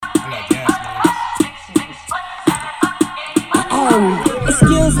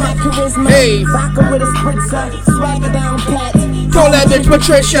skills, my charisma. Hey. Vodka with a spritzer, swagger down pat. Call that bitch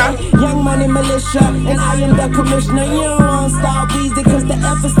Patricia. Young money militia, and I am the commissioner. You don't want Star Beezy, cause the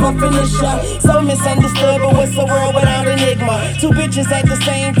F is my finisher. So misunderstood, but what's the world without enigma? Two bitches at the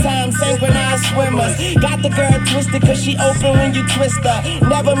same time, synchronized swimmers. Got the girl twisted, cause she open when you twist her.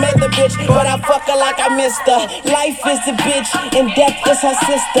 Never met the bitch, but I fuck her like I missed her. Life is the bitch, and death is her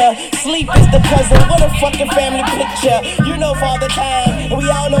sister. Sleep is the cousin, what a fucking family picture. You know Father Time, and we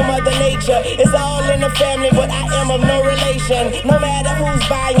all know Mother Nature. It's all in the family, but I am of no relation. No matter who's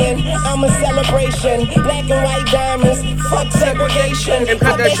buying, I'm a celebration. Black and white diamonds, fuck segregation. And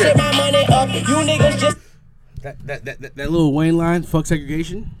cut Fuck that shit. my money up. You niggas just. That little Wayne line, fuck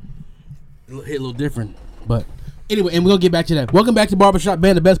segregation, hit a little different. But anyway, and we're gonna get back to that. Welcome back to Barbershop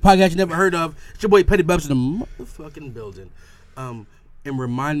Band, the best podcast you never heard of. It's your boy Petty Bubs in the motherfucking building. And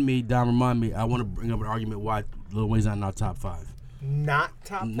remind me, I want to bring up an argument why Lil Wayne's not in our top 5. Not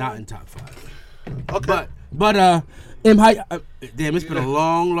top 5? Not in top 5. Okay. But damn, it's been a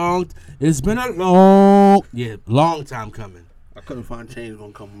long time coming. I couldn't find change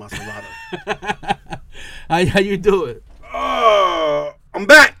gonna come with Maserati. How you doing? I'm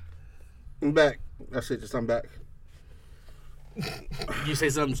back. That's it. Just I'm back. You say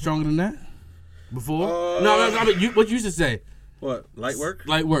something stronger than that before? No. I mean, what you used to say? What? Light work?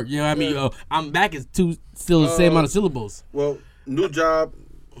 Light work. Yeah. I mean, I'm back is still the same amount of syllables. Well, new job.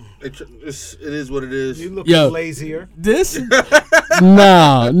 It is what it is. You look Yo. lazier. This?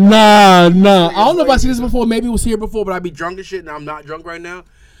 Nah. I don't know if I seen this before. Maybe it was here before, but I be drunk and shit, and I'm not drunk right now.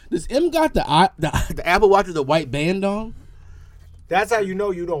 Does M got the Apple Watch with the white band on? That's how you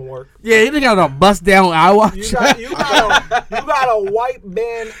know you don't work. Yeah, he got a bust down iWatch. You got a white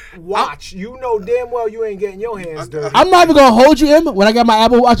band watch. You know damn well you ain't getting your hands dirty. I'm not even gonna hold you, M. When I got my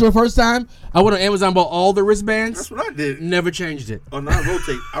Apple Watch for the first time, I went on Amazon, bought all the wristbands. That's what I did. Never changed it. Oh, no, I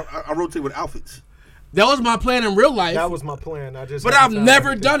rotate. I rotate with outfits. That was my plan in real life. That was my plan. But I've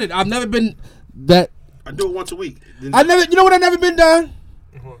never done it. I've never been that. I do it once a week. You know what? I've never been done.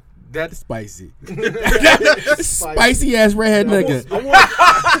 That's spicy. Spicy ass redhead nigga.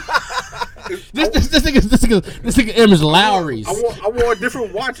 This nigga M is Lowry's. I wore a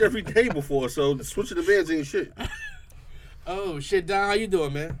different watch every day before, so switching the bands ain't shit. Oh shit, Don, how you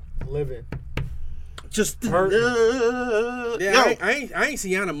doing, man? Living. Just Yeah, I ain't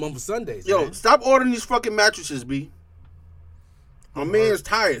seen you on a month of Sundays. Yo, man. stop ordering these fucking mattresses, B. My man's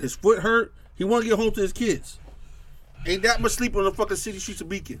tired. His foot hurt. He want to get home to his kids. Ain't that much sleep on the fucking city streets of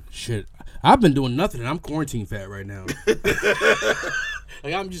Beacon. Shit, I've been doing nothing, and I'm quarantine fat right now.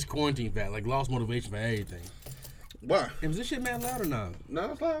 Like I'm just quarantine fat, like lost motivation for everything. Why? Is this shit man loud or not?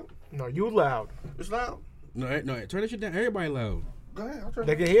 No, it's loud. No, you loud. It's loud. No, turn that shit down. Everybody loud. Go ahead. I'll turn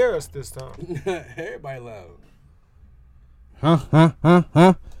They it. can hear us this time. Everybody loud. Huh?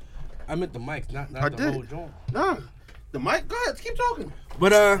 I meant the mics, not the whole joint. Nah. The mic. Go ahead. Keep talking.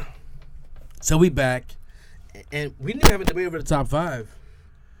 But so we back, and we didn't have a debate over the top 5.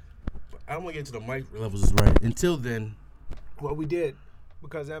 But I don't want to get to the mic levels is right. Until then, Well, we did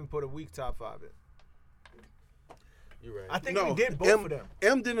because M put a weak top 5 in. you're right. I think we did both of them.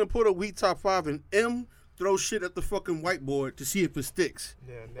 M didn't put a weak top 5, and M throws shit at the fucking whiteboard to see if it sticks.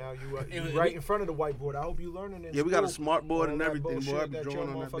 Yeah, now you right in front of the whiteboard. I hope you learning it. Yeah, we got a smart board and everything, boy. I be That drawing young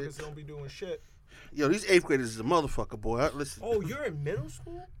on that motherfuckers bitch. don't be doing shit. Yo, these 8th graders is a motherfucker, boy. Listen. Oh, you're in middle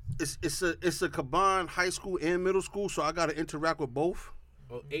school? It's a combined high school and middle school, so I got to interact with both.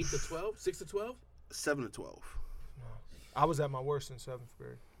 8 to 12, 6 to 12. 7 to 12. I was at my worst in 7th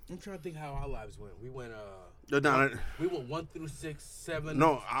grade. I'm trying to think how our lives went. We went We went 1 through 6, 7.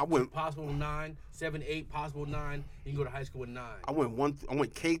 No, I went possible 9, 7, 8, possible 9. You can go to high school with 9. I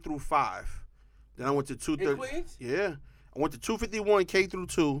went K through 5. Then I went to 230. In Queens? Yeah, I went to 251 K through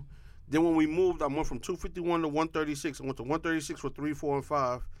 2. Then when we moved, I went from 251 to 136. I went to 136 for 3, 4, and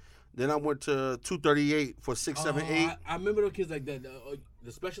 5. Then I went to 238 for 6, 7, 8. I remember those kids like that,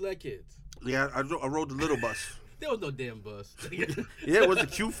 the special ed kids. Yeah, I rode the little bus. There was no damn bus. Yeah, it was a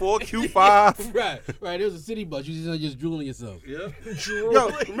Q4, Q5. Right. It was a city bus. You just drooling yourself. Yeah. Yo,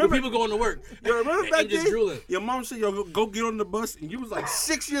 remember people going to work. Yo, remember back and just then? drooling. Your mom said, "Yo, go get on the bus," and you was like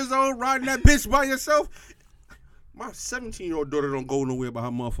 6 years old riding that bitch by yourself. My 17-year-old daughter don't go nowhere by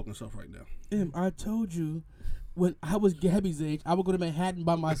her motherfucking self right now. I told you, when I was Gabby's age, I would go to Manhattan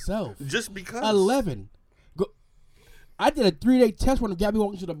by myself. Just because. 11. I did a 3-day test run of Gabby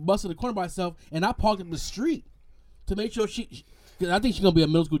walking to the bus in the corner by herself, and I parked up the street to make sure because I think she's gonna be a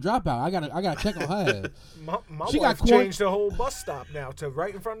middle school dropout. I gotta check on her ass. My She got wife changed the whole bus stop now to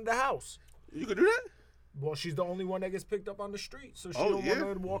right in front of the house. You could do that? Well, she's the only one that gets picked up on the street, so she Oh, don't yeah.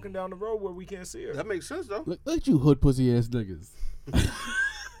 want her walking down the road where we can't see her. That makes sense though. Look at you hood pussy ass niggas.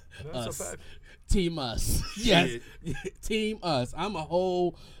 That's Us. a fact. Team us. Yes. Team us. I don't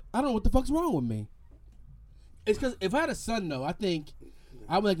know what the fuck's wrong with me. It's because if I had a son, though, I think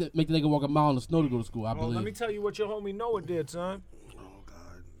I would like to make the nigga walk a mile in the snow to go to school. I Well, believe. let me tell you what your homie Noah did, son. Oh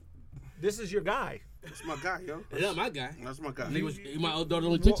God, This is your guy. that's my guy, yo. Yeah, my guy. That's my guy. Nigga was, my old daughter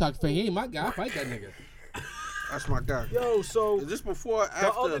only TikTok fan. He ain't my guy. I fight that nigga. That's my guy. Yo, so Is this before or the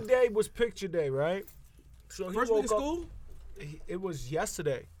after? other day was picture day, right? So he First week woke of up. school? It was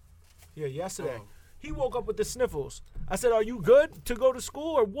yesterday. Yeah, yesterday. Oh. He woke up with the sniffles. I said, "Are you good to go to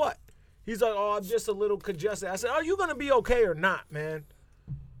school or what?" He's like, "Oh, I'm just a little congested." I said, "Are you gonna be okay or not, man?"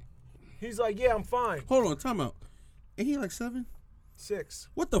 He's like, "Yeah, I'm fine." Hold on, time out. Ain't he like 7? 6.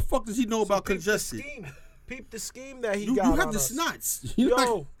 What the fuck does he know about Peep the congested? scheme. Peep the scheme that he You got have on the us. snots.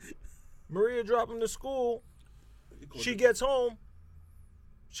 Yo, Maria dropped him to school. She gets home.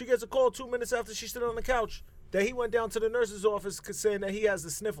 She gets a call 2 minutes after she stood on the couch that he went down to the nurse's office saying that he has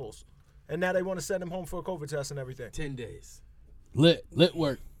the sniffles. And now they want to send him home for a COVID test and everything. 10 days. Lit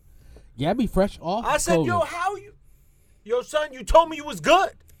work. Gabby fresh off. I said, COVID. yo, how you? Yo, son, you told me you was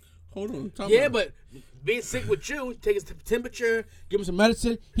good. Hold on, time Yeah, out. but being sick with you, take his temperature, give him some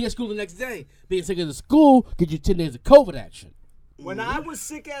medicine. He had school the next day. Being sick at the school, get you 10 days of COVID action. When I was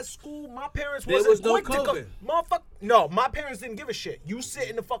sick at school, my parents There wasn't was no quick to COVID. Motherfucker, no, my parents didn't give a shit. You sit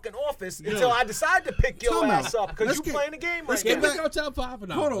in the fucking office until I decide to pick your Time out. ass up because Let's you get- playing the game let's right Yeah, get now. we go top 5 for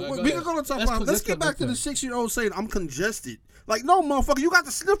now. Hold on, we can go to top 5. Let's get back to the next 6-year-old saying I'm congested. Like, no, motherfucker, you got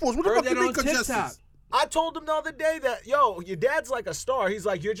the sniffles. What the Heard fuck that you mean on congested? TikTok. I told him the other day that, yo, your dad's like a star. He's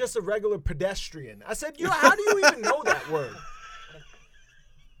like, you're just a regular pedestrian. I said, yo, how do you even know that word?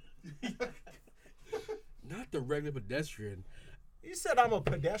 Not the regular pedestrian. He said I'm a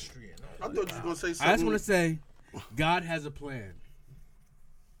pedestrian. I thought you was gonna say something. I just want to say, God has a plan.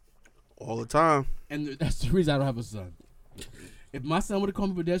 all the time. And that's the reason I don't have a son. If my son would have called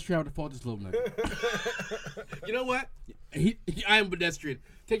me pedestrian, I would have fought this little nigga. You know what? I am pedestrian.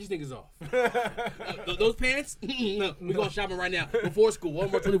 Take these niggas off. Those pants? No, we're going shopping right now. Before school,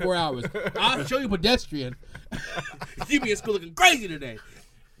 one more 24 hours. I'll show you pedestrian. You be in school looking crazy today.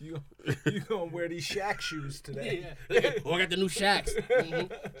 You gonna wear these Shaq shoes today? Yeah. Oh, I got the new Shaqs.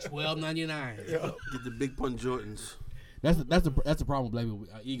 $12.99. Get the big pun Jordans. That's the problem with black people.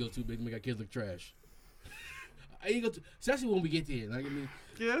 Our ego too big to make our kids look trash. Our ego, especially when we get there. Like I mean,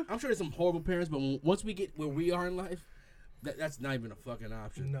 Yeah. I'm sure there's some horrible parents, but once we get where we are in life, that's not even a fucking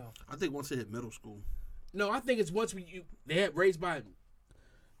option. No. I think once they hit middle school. No, I think it's once they had raised by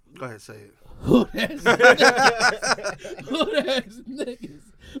Go ahead, say it. hood ass niggas.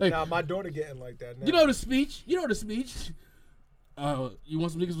 Like, Nah, my daughter getting like that now. you know the speech. You want some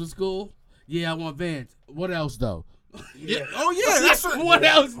niggas with school? Yeah, I want Vans. What else though? Yeah. Oh yeah, that's What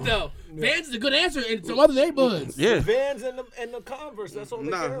else though? Vans is a good answer in some other neighborhoods. Yeah. Vans and the Converse. That's all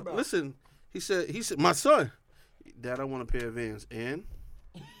they care Nah, about. listen. He said, my son, Dad, I want a pair of Vans. And?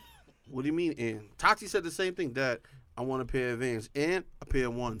 What do you mean, and? Tati said the same thing, Dad. I want a pair of Vans and a pair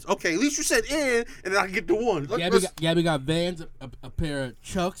of ones. Okay, at least you said and then I can get the ones. Gabby got Vans, a pair of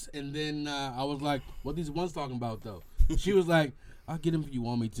Chucks, and then I was like, "What these ones talking about though?" She was like, "I'll get them if you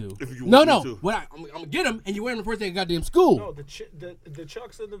want me to." If you no, want me no, to. what I'm gonna get them, and you wear them the first day of goddamn school. No, the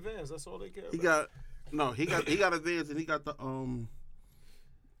Chucks and the Vans. That's all they care about. he got a Vans and he got the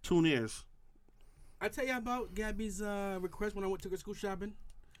Tuniers. I tell you about Gabby's request when I took her school shopping.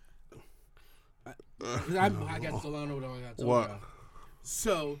 I got so long over there. What?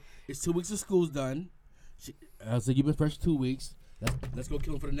 So it's 2 weeks of school's done. I said, "You've been fresh 2 weeks. Let's go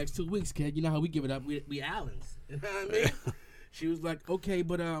kill him for the next 2 weeks, kid. You know how we give it up. We Allens. You know what I mean?" She was like, "Okay,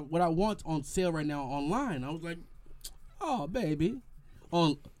 but what I want on sale right now online." I was like, "Oh, baby,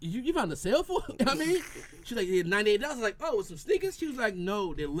 you found a sale for?" You know what I mean, she's like, "Yeah, $98." I was like, "Oh, with some sneakers?" She was like,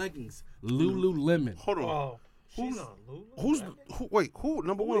 "No, they're leggings, Lululemon." Hold on. Oh, she's on Lulu. Who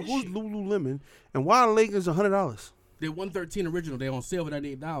number one? is Who's she? Lululemon? And why are leggings $100? They're $113 original. They're on sale for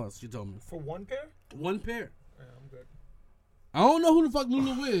 $98. She told me For one pair? one pair. Yeah, I'm good. I don't know who the fuck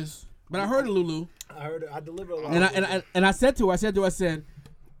Lulu is, but I heard of Lulu, I heard it. I deliver a lot. and I said to her, I said,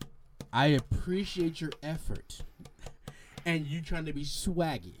 "I appreciate your effort, and you trying to be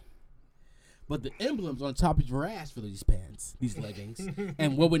swaggy, but the emblems on the top of your ass for these pants, these leggings,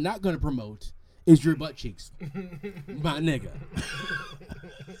 and what we're not going to promote is your butt cheeks, my nigga."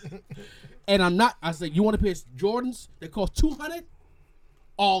 And I'm not. I said, "You want a pair of Jordans that cost $200?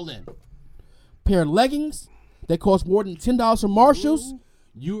 All in. Pair of leggings that cost more than $10 from Marshalls?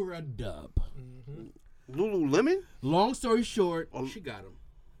 You're a dub." Lululemon? Long story short, she got them.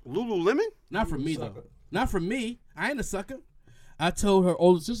 Lululemon? Not for me though. Not from me. I ain't a sucker. I told her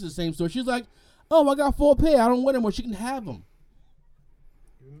older sister the same story. She's like, "Oh, I got 4 pair. I don't want them, or she can have them."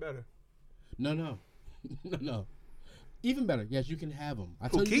 Even better. No. Even better. Yes, you can have them. I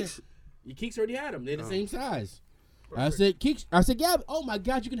Who, told you Keeks? that. Your Keeks already had them. They're the same size. I said, Keeks. I said, Gab. Oh my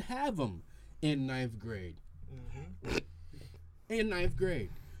God, you can have them in 9th grade. In 9th grade,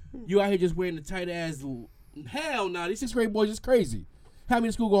 you out here just wearing the tight ass. Hell no, these 6th grade boys is crazy. Have me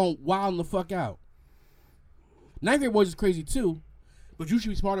in school going wild the fuck out. 9th grade boys is crazy too, but you should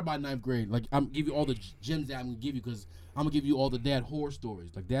be smarter by 9th grade. Like I'm gonna give you all the gems that I'm gonna give you because I'm gonna give you all the dad whore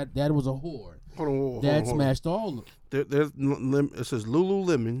stories. Like dad was a whore. Dad smashed all of them. It says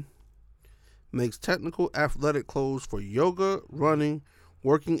Lululemon makes technical athletic clothes for yoga, running,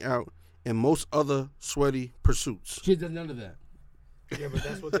 working out, and most other sweaty pursuits. She does none of that. Yeah, but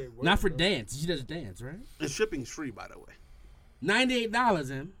that's what they work. Not for dance. She does dance, right? And shipping's free, by the way.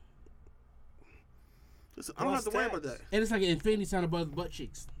 $98, Em. Listen, I don't have to worry about that. And it's like an infinity sign above the butt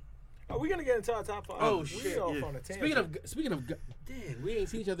cheeks. Are we gonna get into our top 5? Oh, We shit, off yeah. on a tangent. Speaking of, damn, we ain't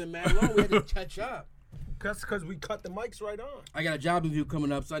seen each other in mad long. We had to catch up. Because we cut the mics right on. I got a job interview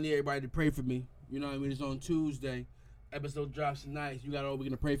coming up, so I need everybody to pray for me. You know what I mean? It's on Tuesday. Episode drops tonight. You got all we're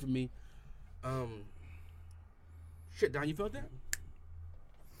gonna pray for me. Shit, Don, you felt that?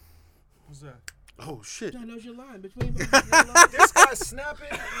 What's that? Oh, shit. Don knows your line between. This guy's snapping.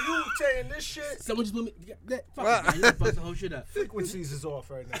 You saying this shit. Someone just blew me. Fuck it, Don. You done fucked the whole shit up. Frequencies is off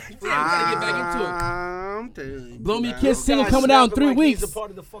right now. Yeah, we gotta get back into it. I'm telling you. Blow me a now. kiss, single Guys coming out in snapping 3 like weeks. He's a part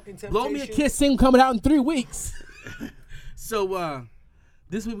of the fucking Blow me a Temptations. kiss, single coming out in 3 weeks. So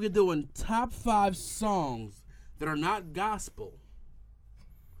this week we're doing top 5 songs that are not gospel,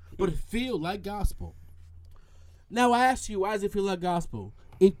 but feel like gospel. Now I ask you, why does it feel like gospel?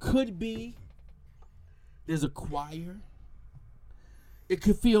 It could be there's a choir. It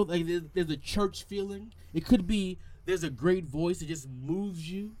could feel like there's a church feeling. It could be there's a great voice that just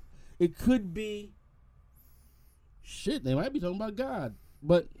moves you. It could be shit. They might be talking about God,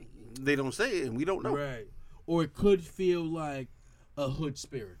 but They don't say it, and we don't know. right. Or it could feel like a hood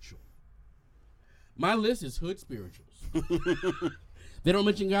spiritual. My list is hood spirituals. They don't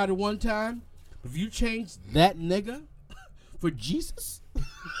mention God at one time. If you change that nigga for Jesus,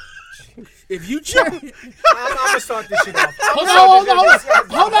 if you change, I'm gonna start this shit off.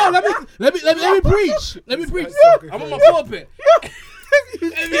 hold on. Let me preach. Let me preach. I'm on my pulpit.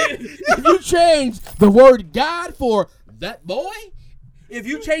 If you change the word God for that boy, if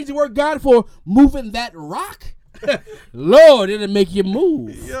you change the word God for moving that rock, Lord, it'll make you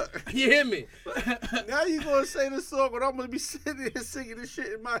move. Yeah. You hear me? Now you gonna say this song, but I'm gonna be sitting there singing this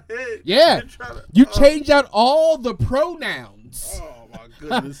shit in my head. Yeah. And trying to- You change out all the pronouns. Oh my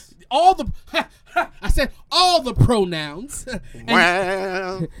goodness. All the I said all the pronouns.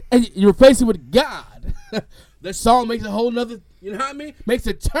 Wow. And you replace it with God. The song makes a whole nother, you know what I mean? Makes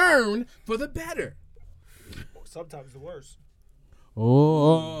a turn for the better. Sometimes the worst.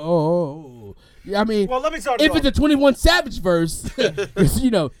 Oh. Yeah, I mean, Well, let me start it if off. it's a 21 Savage verse, 'cause,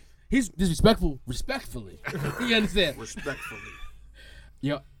 you know, he's disrespectful respectfully. You understand? Respectfully.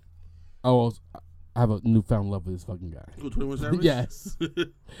 Yo, I have a newfound love for this fucking guy. Who, 21 Savage? Yes.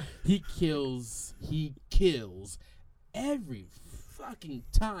 He kills every fucking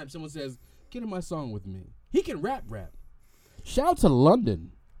time someone says, get in my song with me. He can rap. Shout out to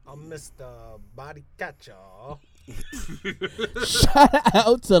London. I'm Mr. Body Catcher. Shout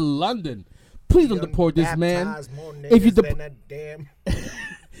out to London. Please don't deport this man. Baptize more If you niggas than that damn.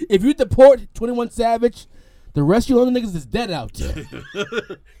 If you deport 21 Savage, the rest of you other niggas is dead out there.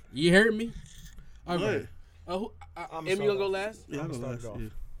 You heard me? All right. I'm Emmy, you gonna go last? Yeah, I'm I'll go gonna start last, it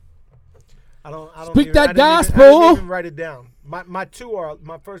off. I don't Speak even, that I didn't even- I gospel. didn't even write it down. My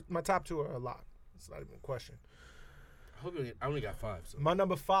top 2 are a lot. It's not even a question. I only got 5. So My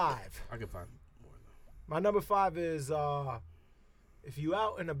number 5. I can find more. My number 5 is if you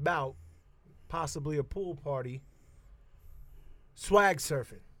out and about, possibly a pool party, swag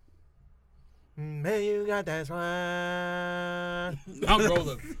surfing. Man, you got that swag. I'm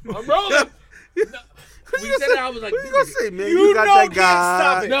rolling. When he said that, I was like, What you gonna say, man? You You got know that can't guy.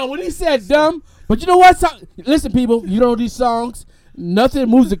 stop it. no, when he said dumb, but you know what? Listen, people, you know these songs. Nothing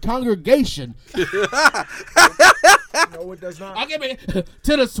moves the congregation. No, it does not. I'll give it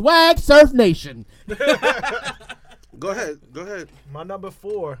to the Swag Surf Nation. Go ahead. My number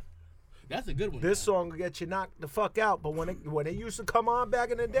 4. That's a good one. This song will get you knocked the fuck out, but when it used to come on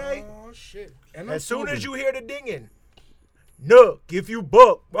back in the day, Oh shit! as soon as you hear the dinging, Nook, if you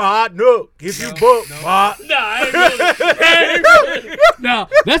book, Nook, if you book, no,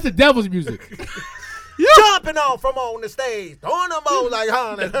 that's the devil's music. Jumping on from on the stage. Throwing them on like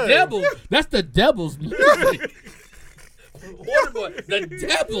haunted. Devil. That's the devil's music. Waterboy. The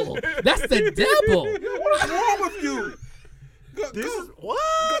devil. That's the devil. What's wrong with you?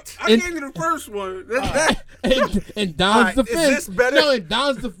 What? I gave you the first one. In Don's All right, is defense. this better? No, in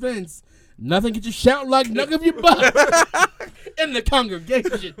Don's defense. Nothing gets you shouting like nug of your butt in the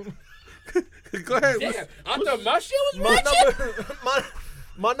congregation. Go ahead. Damn, I thought my shit was My ratchet.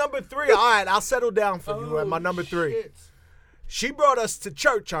 my number 3. All right, I'll settle down for you at my number 3. Shit. She brought us to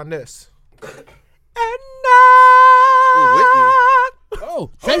church on this.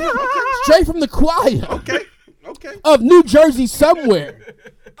 Oh, straight from the choir Okay. of New Jersey somewhere.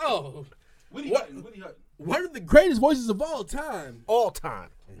 Oh, one of the greatest voices of all time. All time.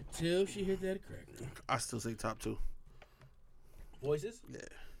 Until she hit that crack. I still say top 2. Voices? Yeah.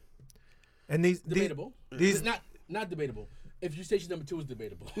 And these Debatable. These Not debatable. If you say she's number 2, it's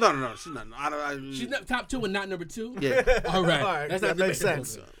debatable. No. She's not. She's not top 2 and not number 2? Yeah. All right. All right, That's that not makes debatable.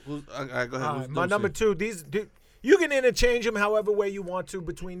 sense. All right, go ahead. my number 2. You can interchange them however way you want to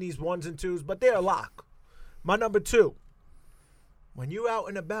between these 1s and 2s, but they're a lock. My number 2. When you out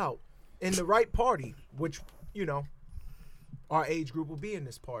and about in the right party, which our age group will be in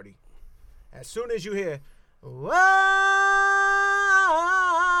this party. As soon as you hear, whoa,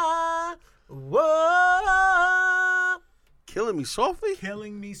 whoa, Killing Me Softly?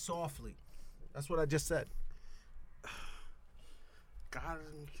 killing me softly. That's what I just said. God,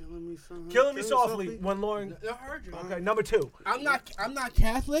 killing me softly. Killing me softly. When Lauren. I heard you. Okay, number 2. I'm not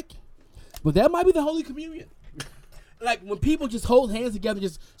Catholic, but that might be the Holy Communion. Like when people just hold hands together,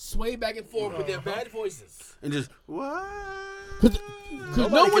 just sway back and forth with their bad voices. And just, what? Because no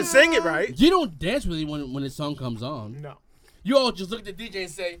Nobody one can sing it right. You don't dance with anyone when the song comes on. No. You all just look at the DJ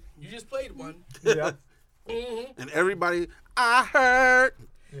and say, "You just played one." Yeah. And everybody, I heard.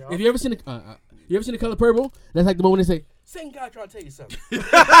 Have you ever seen the Color Purple? That's like the moment they say, "Sing God trying to tell you something."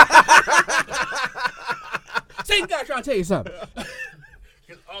 Sing God trying to tell you something.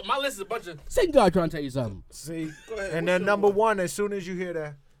 My list is a bunch of Sing God trying to tell you something. See? ahead, And what's then your number one? 1, as soon as you hear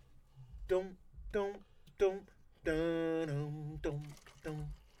that, dum, dum, dum, dum, dum, dum, dum.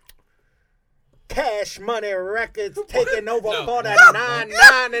 Cash Money Records taking over for the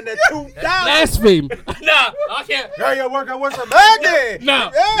 99 and the 2000. Blaspheme. Nah, I can't. Girl, you're working with some baggy.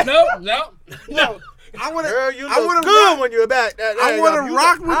 No, Yeah. no. I want to. Girl, you I look wanna good rock- when you're back. I want to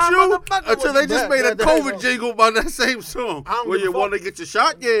rock with you until they just made a COVID COVID jingle by that same song. I don't Where give a you fuck. want to get your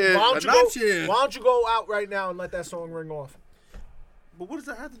shot, yeah. Why But don't you go out right now and let that song ring off? But what does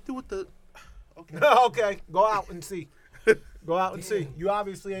that have to do with the? Okay, go out and see. Go out and see. You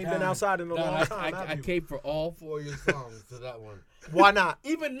obviously ain't been outside in a long time, I have you? came for all 4 of your songs to that one. Why not?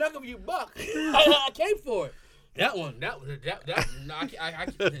 Even Nug of You Buck. I came for it. That one. That no,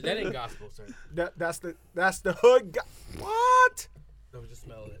 that ain't gospel, sir. That's the hood. What? I was just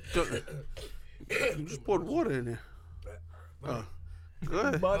smelling it. You just poured water in there. Go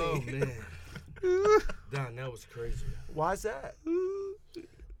ahead. Money. Oh man. Don, that was crazy. Why's that?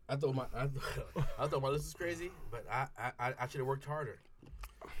 I thought my list was crazy, but I should have worked harder.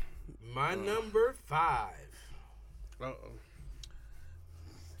 My number 5. Uh-oh.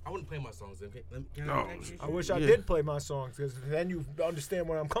 I wouldn't play my songs. Then. Can No. I wish I did play my songs because then you understand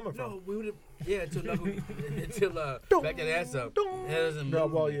where I'm coming from. No, we would have. Yeah, until back that ass up. That doesn't No,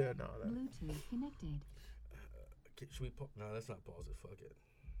 move well, me. yeah, no. Bluetooth connected. Should we? No, let's not pause it. Fuck it.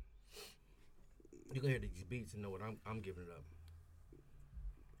 You can hear these beats and know what I'm giving it up.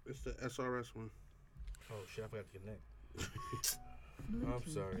 It's the SRS one. Oh shit! I forgot to connect.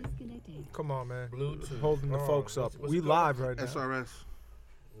 Bluetooth sorry. disconnected. Come on, man. Bluetooth. Holding the Oh, folks up. what's We it called? live right now. SRS.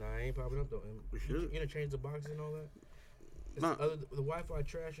 Nah, I ain't popping up though. We should. You know, change the boxes and all that. It's Nah. the Wi-Fi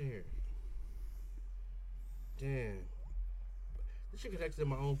trash in here. Damn. This shit connected to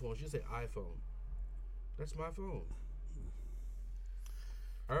my own phone. She say iPhone. That's my phone.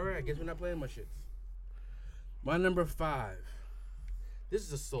 All right, guess we're not playing my shits. My number 5. This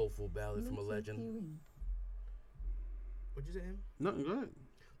is a soulful ballad from a Bluetooth legend. pairing. What'd you say, him? No, go ahead.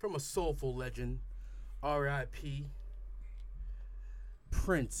 From a soulful legend, R.I.P.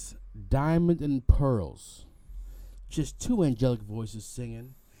 Prince, Diamond and Pearls. Just 2 angelic voices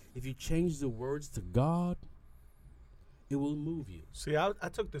singing. If you change the words to God, it will move you. See, I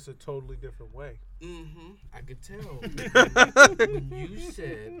took this a totally different way. Mm-hmm. I could tell. When you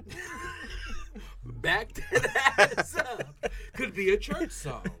said, back that ass up could be a church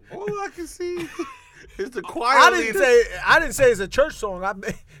song. All I can see is the choir. I didn't say it's a church song. I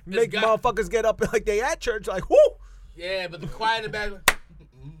make got- motherfuckers get up like they at church, like whoo. Yeah, but the choir in the back.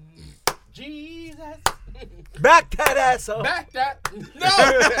 Jesus. Back that ass up. Back that.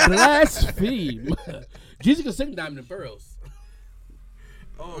 No. Blaspheme. Jesus can sing Diamond and Pearls.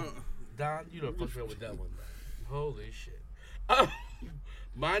 Oh, Don, you don't fuck around with that one. Holy shit.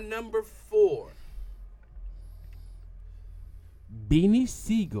 My number 4. Beanie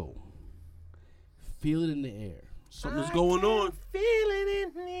Siegel. Feel it in the air. Something's going on. Feel it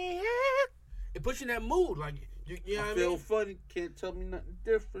in the air. It puts you in that mood. Like, you know I what I feel mean? funny. Can't tell me nothing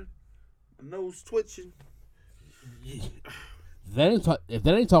different. My nose twitching. If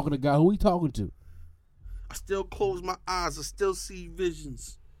that ain't talking to God, who he talking to? I still close my eyes. I still see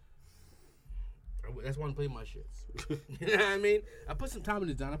visions. That's why I'm playing my shits. You know what I mean? I put some time in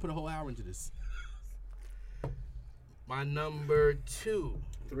this, Don. I put a whole hour into this. My number 2.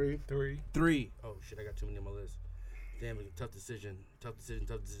 3. Oh, shit, I got too many on my list. Damn, it's a tough decision.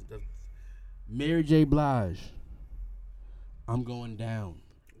 Mary J. Blige. I'm going down.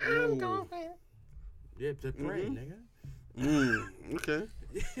 I'm going. Yeah, to pray, nigga. Okay.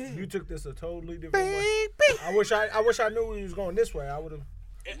 You took this a totally different way. I wish I knew he was going this way. I would have.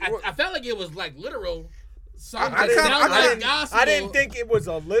 I felt like it was like literal songs I that sound like didn't, gospel. I didn't think it was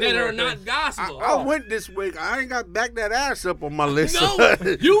a literal. that are thing. not gospel. I went this way. I ain't got back that ass up on my list. No,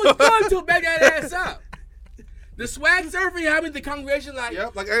 you was going to back that ass up. The swag surfing, having the congregation like,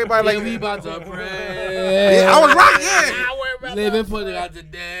 Yep, like everybody yeah, like we about to pray. Yeah, I was right. Yeah. Living for the God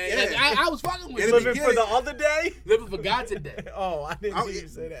today. Yeah. Like, I was fucking with In you. the Living for the other day. Living for God today. Oh, I didn't hear you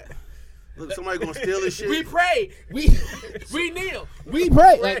say that. Look, somebody gonna steal this shit. We pray. We kneel. We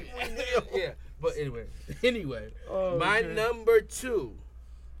pray. Like, yeah. But anyway. Oh, my okay. number 2,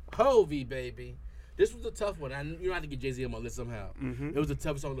 Hovey, baby. This was a tough one. You don't have to get Jay-Z on my list somehow. It was a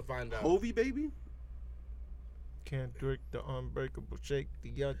tough song to find out. Hovey, baby. Can't drink the unbreakable, shake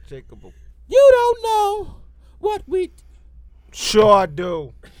the unshakable. You don't know what we. Sure I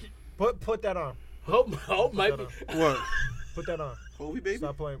do. Put that on. Hope might be. What? Put that on. Hovey, baby.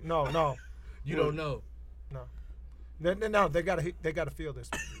 Stop playing. No. You don't know. No. They gotta feel this.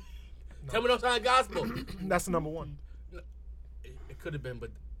 Tell me don't sound like gospel. That's the number 1. It could have been, but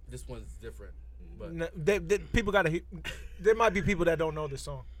this one's different. But No, people gotta. There might be people that don't know this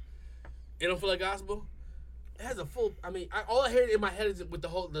song. it don't feel like gospel. It has a full. I mean, all I hear in my head is with the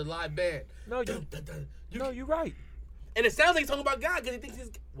live band. No, Dun, dun, dun. you're right. And it sounds like he's talking about God because he thinks he's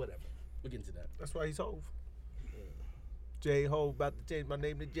whatever. We'll get into that. That's why he's Hove. J Hove about to change my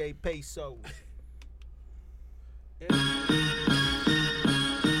name to J Peso.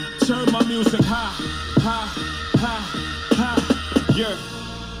 Turn my music high, high, high, high, yeah.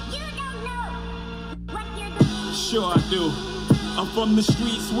 You don't know what you're doing. Sure I do. I'm from the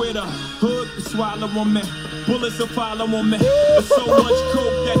streets where the hood can swallow on me. Bullets will follow on me. There's so much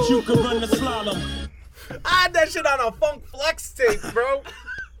coke that you can run the slalom. I had that shit on a Funk Flex tape, bro.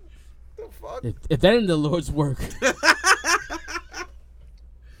 The fuck? If that ain't the Lord's work.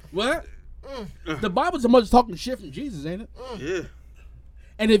 What? The Bible's a much talking shit from Jesus, ain't it? Yeah.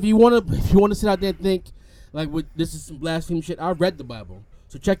 And if you wanna sit out there and think like this is some blasphemy shit, I read the Bible.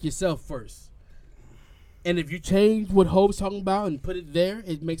 So check yourself first. And if you change what Hope's talking about and put it there,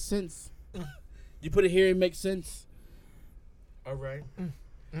 it makes sense. You put it here, it makes sense. All right.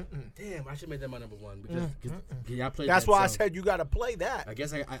 Damn, I should make that my number 1 because y'all play. That's that why I song. said you gotta play that. I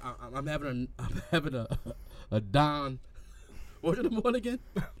guess I'm having a Don. What's your number 1 again?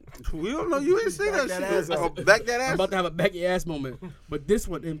 We don't know. You ain't say Back that that shit. ass up. Oh, back that I'm ass. about to have a back your ass moment, but this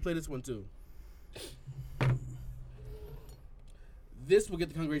one and play this one too. This will get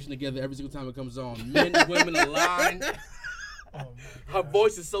the congregation together every single time it comes on. Men and women aligned. Her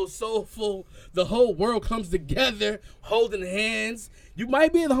voice is so soulful. The whole world comes together, holding hands. You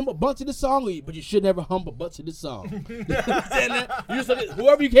might be able to hum a bunch of the song, but you should never hum a bunch of the song. You understand that? You just look at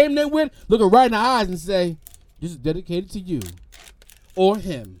whoever you came there with, look her right in the eyes and say, "This is dedicated to you," or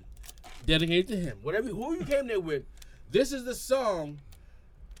him, dedicated to him. Whoever you came there with, this is the song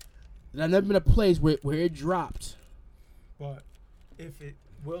that I've never been a place where it dropped. But if it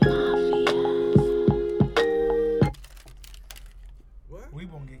will, What? we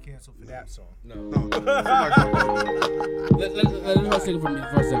won't get canceled for that song. No. Let Let's sing it for me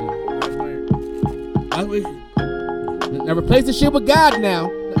for a second. Now replace the shit with God now.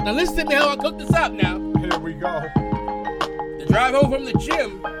 Now listen to me how I cook this up now. Here we go. The drive home from the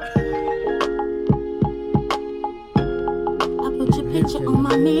gym. I put your picture on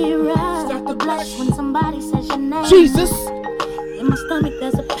my mirror. Start to blush when somebody says your name. Jesus, In my stomach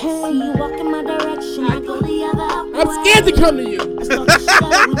there's a pain. You walk in my direction, I go the other way. I'm scared to come to you. I start to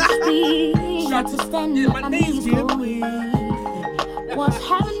shudder when you speak. Start to stand get on my my knees, knees Jim. for weak. What's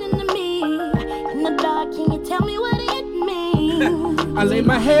happening to me? In the dark, can you tell me what it means? I lay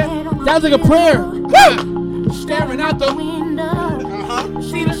my head. Sounds like a prayer. Staring out the window.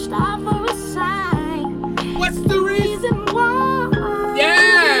 See the Stop for a sign. What's the reason? Why?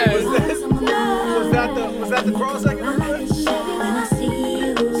 Yes. Was that the cross second? When I see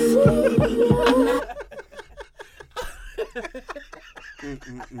you.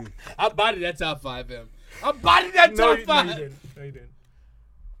 I bodied that top 5, M. I bodied that top 5. No, you didn't.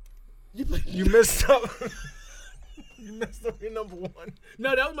 You played- You messed up. You messed up your number 1.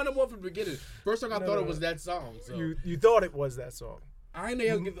 No, that was my number 1 from the beginning. First song I thought it was that song. So You thought it was that song. I ain't know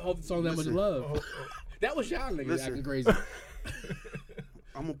y'all give the whole song that much love. That was y'all niggas Listen. acting crazy.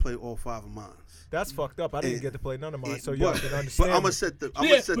 I'm gonna play all 5 of mine. That's fucked up. I didn't get to play none of mine, so But- y'all can understand. But I'm gonna me. set the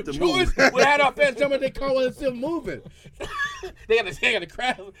but mood. yours, we had our fans tell me they call it still moving. they got to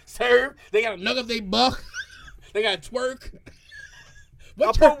crowd serve. They got to nug up they buck. They got to twerk. I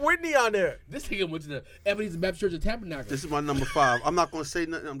What put Whitney on there. This nigga went to the Ebenezer Baptist Church of Tabernacle. This is my number 5. I'm not gonna say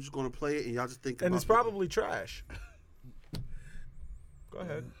nothing. I'm just gonna play it, and y'all just think And about it's it. probably trash. Go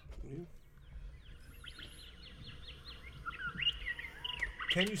ahead.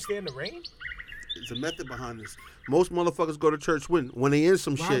 Can you stand the rain? It's a method behind this. Most motherfuckers go to church when they in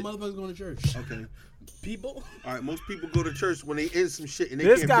some Why shit. motherfuckers going to church? Okay. People? All right. Most people go to church when they in some shit and they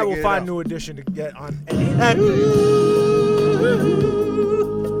This can't guy will figure it find out. New Edition to get on. You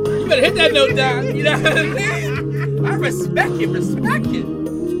better hit that note down. You know what I mean? I respect it.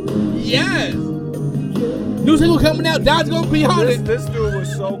 Yes. New single coming out. Don's going to be on it. This dude was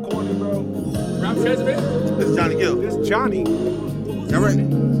so corny, bro. Ralph Tresvant? It's Johnny Gill. This Johnny. Y'all ready?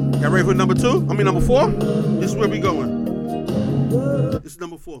 Y'all ready for number 2? I mean number 4? This is where we going. This is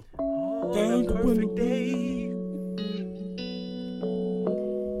number 4. On a perfect day.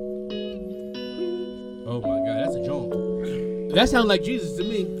 Oh my God, that's a joint. That sounds like Jesus to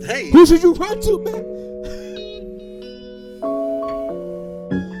me. Hey. Who should you run to, man?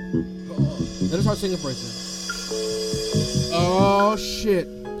 Let us start singing for us. Oh shit!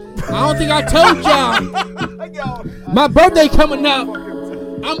 I don't think I told y'all. My birthday coming up.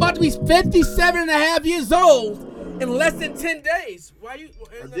 I'm about to be 57 and a half years old in less than 10 days. Why you?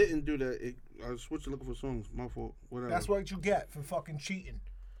 I didn't do that. I was switching looking for songs. My fault. Whatever. That's what you get for fucking cheating.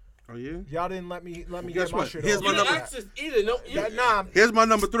 Oh yeah. Y'all didn't let me Guess get my what? shit Here's off. my You number. didn't access either. No, Nah, Here's my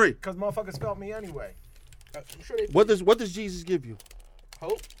number 3. because motherfuckers felt me anyway. I'm sure they What does Jesus give you?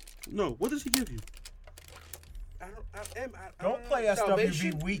 hope. No. What does he give you? Don't play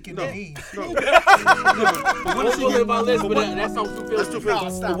SWV weak in the knees. No. What is he giving my list? But that song too That's too feels.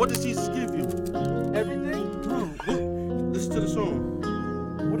 fast. But what does Jesus give you? Everything. Listen to the song.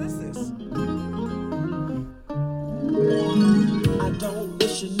 What is this? I don't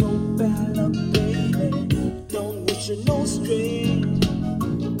wish you no bad luck, baby. Don't wish you no strain.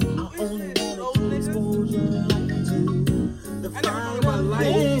 I only want to expose your life to the finer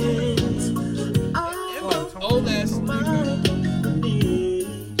things. Old ass nigga.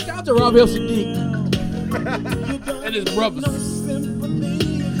 Shout out to Rob Hill Sadiq and his brothers.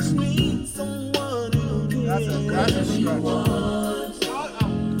 That's a stretch.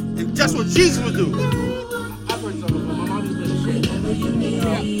 And that's what Jesus would do. I've heard some of them. My mom just did shit.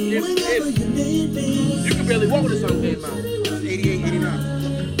 You can barely walk when the song came out. 88,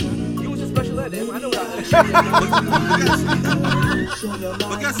 89. You was a special ed, I know that.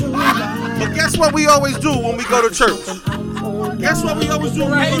 But guess what we always do when we go to church? Guess what we always do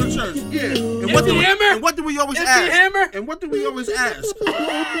when we go to church? Yeah. And what do we, Hammer? and what do we always Empty ask? Hammer? And what do we always ask?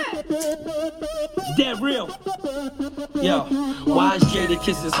 Dead real. Yo, why is Jada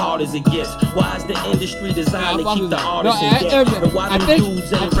Kiss as hard as it gets? Why is the industry designed to keep the artists in debt? And why them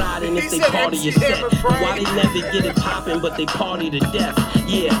dudes ain't riding if they party your set? And why they never get it popping but they party to death?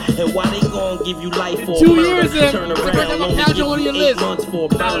 Yeah, and why they gon' give you life for 2 a years murder? in, Turn because around, I'm only casual give on you your 8 list. months for a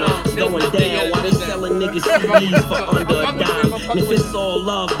burner. Going down, why they selling niggas CDs for under a dime? And if it's all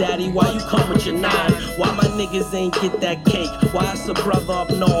love, daddy, why you come with your 9? Why my niggas ain't get that cake? Why it's a brother up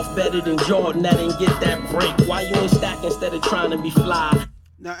north better than Jordan that ain't get that break? Why you ain't stack instead of trying to be fly?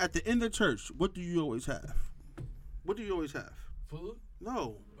 Now, at the end of church, what do you always have? What do you always have? Food?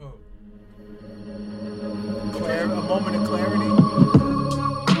 No. A moment of clarity.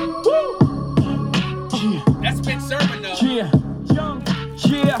 That's been serving though. Yeah,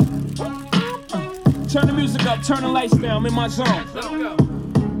 yeah. Turn the music up, turn the lights down, I'm in my zone. Let him go.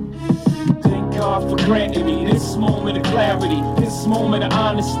 Thank God for granting me this moment of clarity, this moment of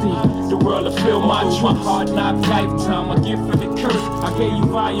honesty. The world will feel my truth. Hard knock lifetime, I give for the curse. I gave you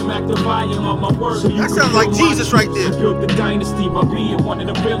volume, active volume of my words. So you That can sounds like feel my Jesus truth. right there. I built the dynasty by being one of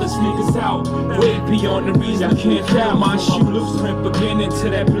the realest niggas out. Way beyond the reason I can't doubt my shoe. Blueprint beginning to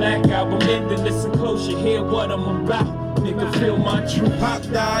that black album ending. Listen close, you hear what I'm about. nigga, feel my truth. Pop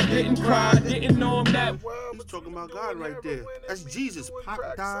died, didn't cry, didn't know him that well. He's talking about God right there. That's Jesus. Pop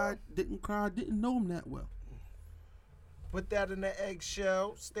died, didn't cry, didn't know him that well. Put that in the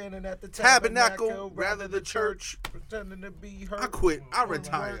eggshell, standing at the Tabernacle, rather the church. Pretending to be hurt. I quit. I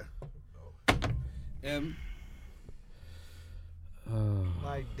retire.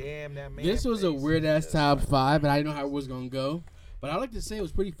 Like, damn, that man. This was a weird ass top 5, and I didn't know how it was gonna go. But I like to say it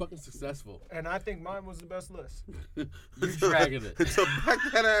was pretty fucking successful. And I think mine was the best list. You dragging it. So Back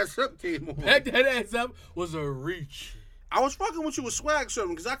That Ass Up came on. Back That Ass Up was a reach. I was fucking with you with swag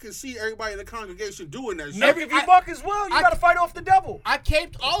serving because I can see everybody in the congregation doing that shit. Every buck as well. You gotta fight off the devil. I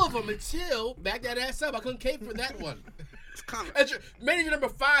caped all of them until Back That Ass Up. I couldn't cape for that one. It's kind of. Maybe you're number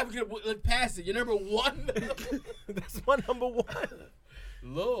 5. You can look past it. You're number 1. That's my number 1.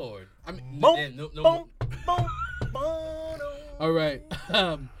 Lord. I mean, boom, no. Boom, boom, boom. All right.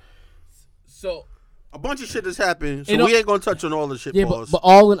 So a bunch of shit has happened, so we ain't gonna touch on all the shit. Yeah, but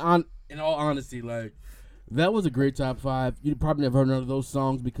all in all honesty, like that was a great top 5. You probably never heard none of those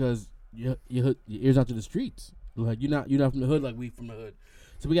songs because you hook your ears out to the streets. Like you're not from the hood like we from the hood.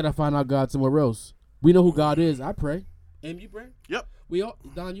 So we gotta find out God somewhere else. We know who God is. I pray. Em, you pray? Yep. We all.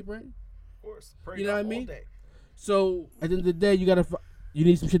 Don, you pray? Of course. Pray you know what I mean? Day. So at the end of the day, you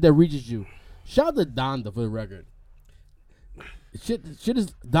need some shit that reaches you. Shout out to Donda for the record. Shit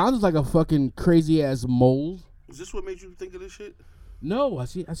is Donda's like a fucking crazy ass mole. Is this what made you think of this shit? No, I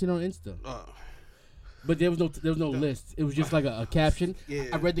see it on Insta. But there was no list. It was just like a caption. Yeah.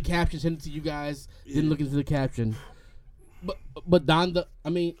 I read the caption, sent it to you guys. Didn't look into the caption. But Donda, I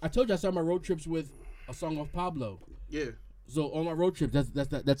mean, I told you I started my road trips with a song of Pablo. Yeah. So on my road trip,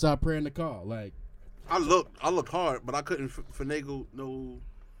 that's our prayer in the car. Like, I looked hard, but I couldn't finagle no.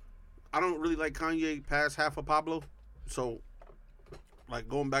 I don't really like Kanye past half of Pablo, so like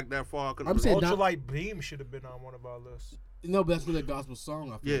going back that far, I couldn't. I'm saying Ultralight Beam should have been on one of our lists. No, but that's really a gospel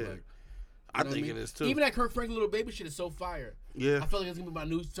song. I feel like. I think it is too. Even that Kirk Franklin Little Baby shit is so fire. Yeah. I feel like it's gonna be my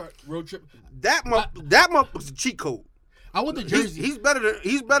new road trip. That month was a cheat code. I went to Jersey. He's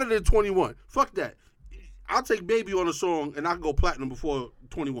better than 21. Fuck that. I'll take Baby on a song and I can go platinum before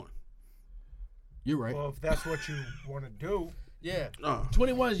 21. You're right. Well, if that's what you want to do. Yeah.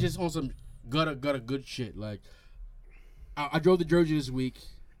 21 is just on some got a good shit. Like I drove to Jersey this week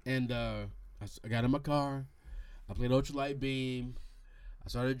and I got in my car. I played Ultralight Beam. I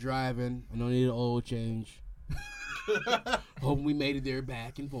started driving. I don't need an oil change. Hoping we made it there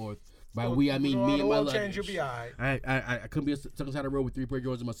back and forth. By we, I mean me and my luggage. Change, you'll be all right. I couldn't be stuck inside the road with 3 pair of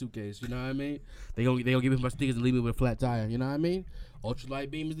Jordans in my suitcase. You know what I mean? They gonna give me my sneakers and leave me with a flat tire. You know what I mean?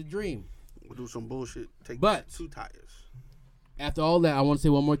 Ultralight Beam is the dream. We'll do some bullshit. Take 2 tires. After all that, I want to say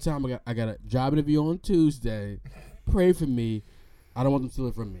one more time. I got a job interview on Tuesday. Pray for me. I don't want them to steal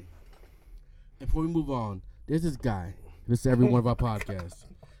it from me. And before we move on, there's this guy. This is every one of our podcasts.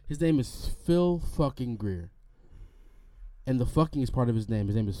 His name is Phil fucking Greer. And the fucking is part of his name.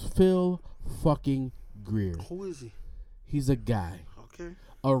 His name is Phil fucking Greer. Who is he? He's a guy. Okay.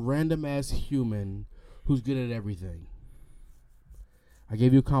 A random ass human who's good at everything. I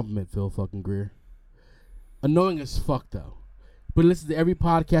gave you a compliment, Phil fucking Greer. Annoying as fuck though. But listen to every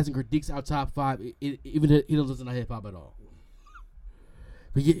podcast and critiques our top 5. Even he doesn't listen to hip hop at all.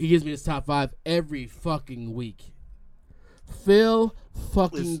 But he gives me his top 5 every fucking week. Phil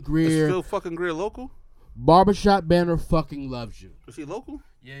fucking Greer. Is Phil fucking Greer local? Barbershop Banner fucking loves you. Is he local?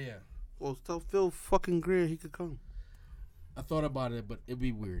 Yeah. Well, tell Phil fucking Greer he could come. I thought about it, but it'd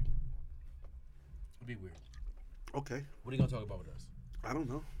be weird. Okay. What are you gonna talk about with us? I don't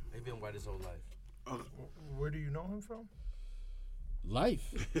know. He's been white his whole life. Where do you know him from? Life.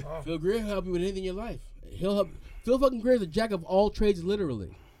 Phil Greer will help you with anything in your life. He'll help. Phil fucking Greer is a jack of all trades,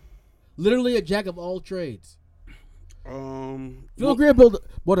 literally. Literally a jack of all trades. Phil Greer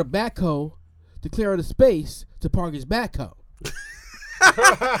bought a backhoe to clear out a space to park his backhoe.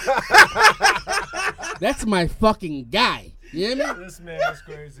 That's my fucking guy. You hear me? This man is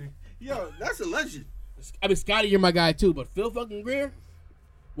crazy. Yo, that's a legend. I mean, Scotty, you're my guy too, but Phil fucking Greer.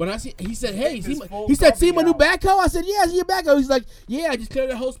 When he said, "Hey, see my new backhoe?" I said, "Yeah, I see your backhoe." He's like, "Yeah, I just cleared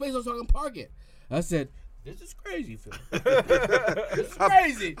the whole space so I can park it." I said, "This is crazy, Phil. This is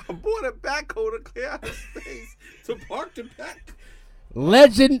crazy." I bought a backhoe to clear out the space to park the back.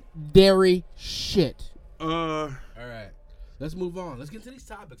 Legendary shit. All right, let's move on. Let's get to these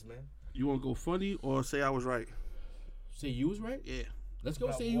topics, man. You want to go funny or say I was right? Say you was right? Yeah. Let's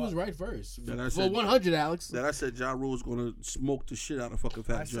go say you was right first. That I For said, 100, Alex. That I said Ja Rule's going to smoke the shit out of fucking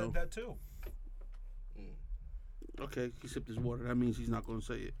Fat Joe. I said that too. Okay, he sipped his water. That means he's not going to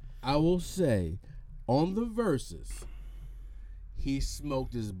say it. I will say, on the verses, he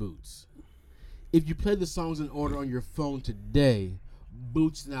smoked his boots. if you play the songs in order on your phone today,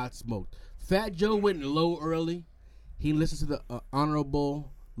 Boots Not Smoked. Fat Joe went low early. He listened to the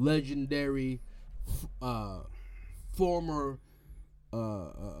honorable, legendary, former,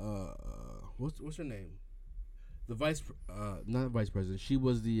 what's her name? The not vice president. She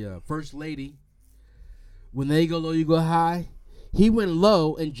was the first lady. When they go low, you go high. He went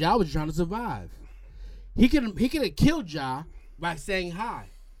low, and Ja was trying to survive. He could have killed Ja by saying hi.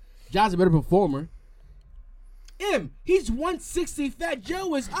 Ja's a better performer. He's 160. Fat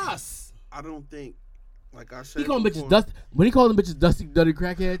Joe is us. I don't think, like I said, He called them bitches dusty. When he called them bitches dusty, dirty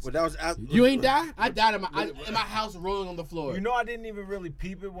crackheads. But that was after, You ain't die? I died in my house, rolling on the floor. You know, I didn't even really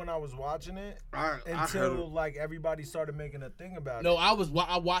peep it when I was watching it until like everybody started making a thing about it. No, I was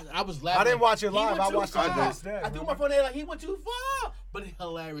laughing. I didn't watch it live. I watched it the far. next day. I threw my phone there like he went too far, but it's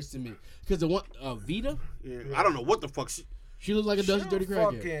hilarious to me because the one Vita, yeah, I don't know what the fuck she looked like a dusty dirty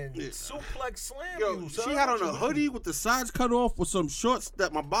crackhead. Fucking suplex slam Yo, you, son. she had on a hoodie with the sides cut off with some shorts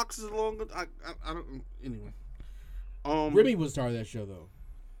that my boxes are longer. I don't. Anyway. Remy was the star of that show though,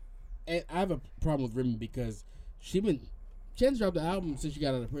 and I have a problem with Remy because she hasn't dropped the album since she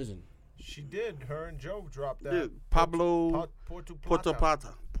got out of prison. She did. Her and Joe dropped that. Yeah, Pablo Porto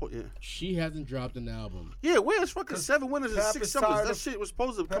Plata. Yeah. She hasn't dropped an album. Yeah, where's fucking 7 winners and Pap 6 is summers? tired That of- shit was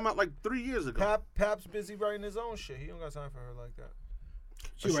supposed to come out like 3 years ago. Pap's busy writing his own shit. He don't got time for her like that.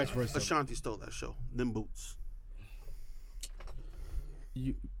 She writes for herself. Ashanti stole that show. Them boots.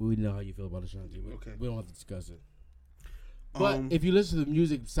 We know how you feel about Ashanti. Okay. We don't have to discuss it. But if you listen to the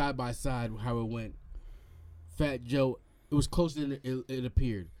music side by side, how it went, Fat Joe, it was closer than it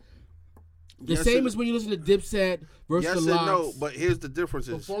appeared. The Yes same and- as when you listen to Dipset versus Yes the and Lox. no, but here's the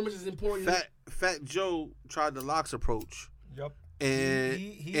differences. Performance is important. Fat Joe tried the Lox approach, Yep.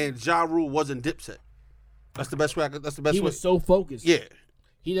 and Ja Rule wasn't Dipset. That's the best way. That's the best He way. was so focused. Yeah.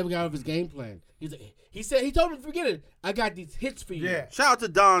 He never got off his game plan. He told him to forget it. I got these hits for you. Yeah. Shout out to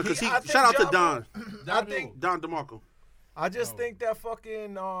Don because I think shout out to Ja Don. I think Don DeMarco. I just think that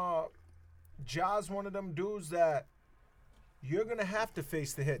fucking Ja's one of them dudes that you're gonna have to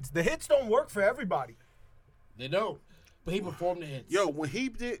face the hits. The hits don't work for everybody. They don't. But he performed the hits. Yo, when he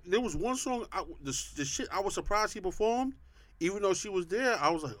did, there was one song. The shit I was surprised he performed, even though she was there. I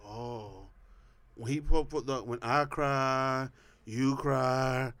was like, oh, when he put the when I cry, you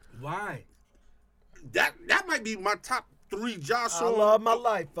cry. Why? That might be my top 3 Ja songs. I love my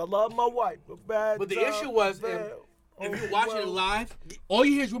life. I love my wife. But the issue was, if you're watching it live, all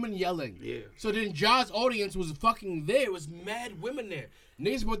you hear is women yelling. Yeah. So then Ja's audience was fucking there. It was mad women there.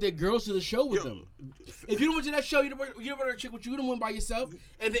 Niggas brought their girls to the show with them. If you don't went to that show, you don't want a chick with you. You don't went by yourself.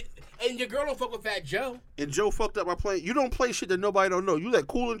 And your girl don't fuck with Fat Joe. And Joe fucked up by playing. You don't play shit that nobody don't know. You let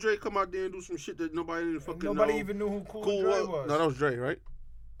Cool and Dre come out there and do some shit that nobody didn't fucking know. Nobody even knew who Cool and Dre was. No, that was Dre, right?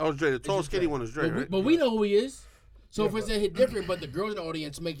 That was Dre. The tall, skinny one is Dre, right? But we know who he is. So if it's a hit different, but the girls in the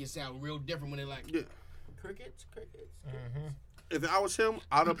audience make it sound real different when they're like, Yeah. crickets. If I was him,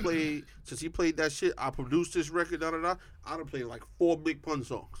 I'd have played, since he played that shit, I produced this record, I'd have played like 4 Big Pun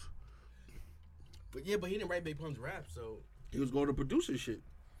songs. But he didn't write Big Pun's rap, so. He was going to produce his shit.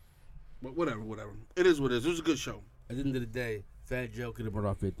 But whatever. It is what it is. It was a good show. At the end of the day, Fat Joe could have brought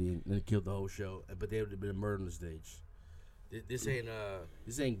off 50 and then killed the whole show, but there would have been a murder on the stage. This ain't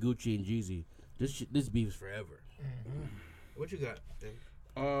Gucci and Jeezy. This beef is forever. Mm-hmm. What you got?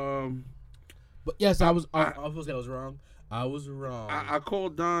 But yes, I was wrong. I was wrong. I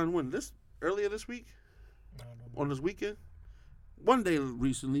called Don earlier this week, on this weekend, one day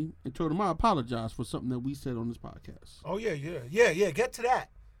recently, and told him I apologize for something that we said on this podcast. Oh yeah. Get to that.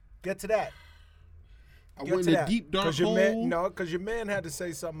 I went in a deep dark hole. Because your man had to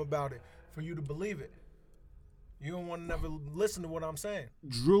say something about it for you to believe it. You don't want to never listen to what I'm saying.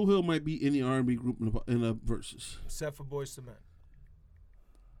 Drew Hill might be in the R&B group in the verses, Except for Boyz II Men.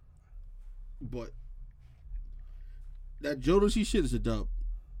 but that Jodeci shit is a dub.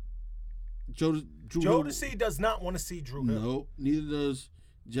 Drew Jodeci does not want to see Drew Hill. No, neither does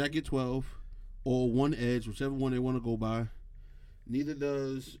Jacket 12 or One Edge, whichever one they want to go by. Neither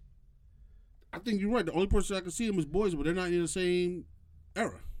does. I think you're right. The only person I can see them is Boys, but they're not in the same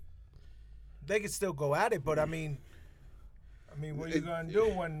era. They could still go at it, but I mean, what are you gonna do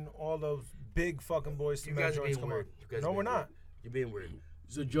when all those big fucking Boyz II Men joints come out? No, we're not. You're being weird.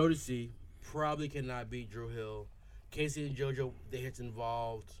 So Jodeci probably cannot beat Drew Hill. Casey and JoJo, the hits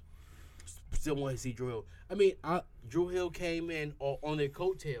involved. Still want to see Drew Hill. I mean, Drew Hill came in on their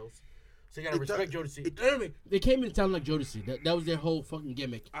coattails, so you gotta respect Jodeci. They came in sounding like Jodeci. That was their whole fucking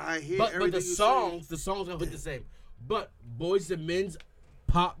gimmick. I hear but everything the songs don't hit the same. But Boyz II Men's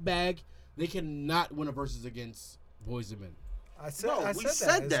pop bag, they cannot win a versus against Boyz II Men. I we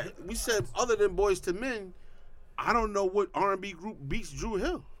said that. We said other than Boys to Men, I don't know what R&B group beats Drew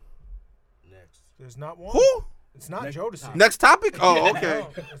Hill. Next. There's not one. Who? It's not Jodeci. Next topic? Oh, okay. No,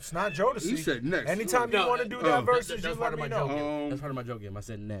 it's not Jodeci. You said next. Anytime you want to do that versus, you let me know. That's part of my joke game. I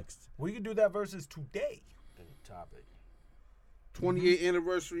said next. We can do that versus today. Topic. 28th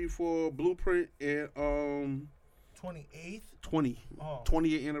anniversary for Blueprint and 28th?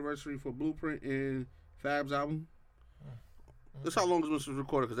 20th anniversary for Blueprint and Fab's album. That's how long this was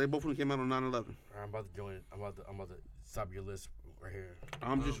recorded because they both of them came out on 9/11. I'm about to join it. I'm about to stop your list right here.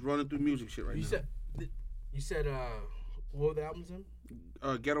 I'm just running through music shit right now. You said what were the albums in?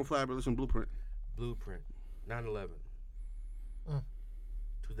 Ghetto Fabulous and Blueprint. Blueprint. 9/11.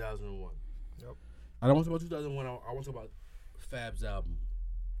 2001. Yep. I don't want to talk about 2001. I want to talk about Fab's album.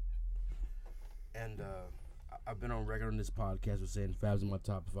 And I've been on record on this podcast with saying Fab's in my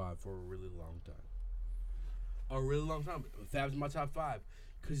top 5 for a really long time. A really long time. Fab's in my top 5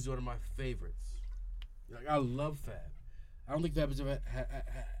 because he's one of my favorites. Like, I love Fab. I don't think Fab has ever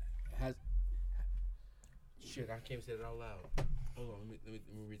has. Shit, I can't say that out loud. Hold on, let me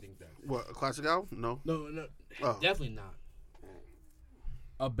rethink that. What, a classic album? No. No, Oh. Definitely not.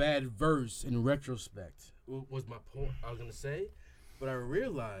 A bad verse in retrospect was my point I was gonna say, but I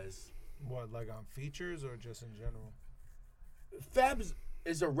realized What, like on features or just in general? Fab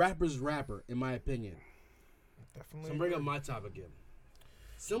is a rapper's rapper, in my opinion. Definitely. So I'm bringing up my top again.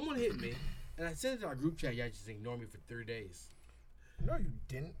 Someone hit me, and I sent it to our group chat. Y'all just ignored me for 3 days. No, you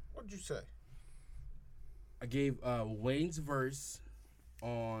didn't. What did you say? I gave Wayne's verse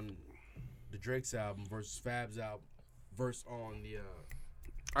on the Drake's album versus Fab's album verse on the.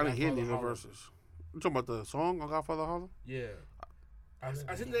 I didn't hear any of the Godfather verses. You talking about the song on Godfather Holler? Yeah. I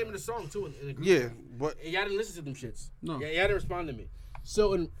sent the name of the song too in the group. Yeah, chat. but And y'all didn't listen to them shits. No. Y'all didn't respond to me.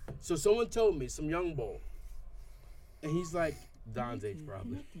 So someone told me, some young boy, and he's like Don's age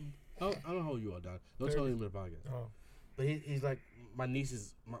probably. I don't know how old you are, Don. Don't tell him in the podcast. Oh. But he's like my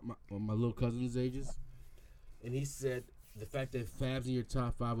niece's, my little cousin's ages, and he said the fact that Fab's in your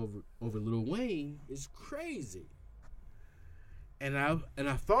top 5 over Lil Wayne is crazy. And I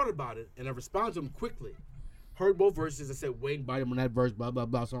thought about it, and I responded to him quickly. Heard both verses. I said Wayne bite him on that verse, blah blah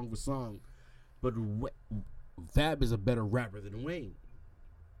blah, song for song. But Fab is a better rapper than Wayne.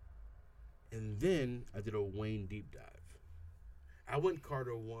 And then I did a Wayne deep dive. I went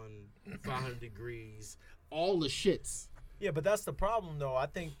Carter 1, 500 Degrees, all the shits. Yeah, but that's the problem, though. I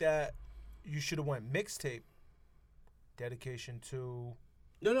think that you should have went mixtape. Dedication to...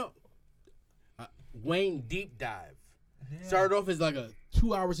 No. Wayne deep dive. Yeah. Started off as like a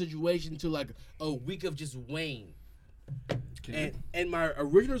 2-hour situation to like a week of just Wayne. And my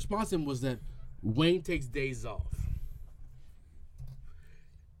original response to him was that Wayne takes days off.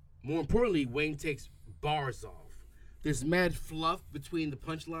 More importantly, Wayne takes bars off. There's mad fluff between the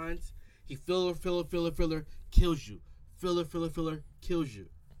punchlines. He filler, kills you. Filler, kills you.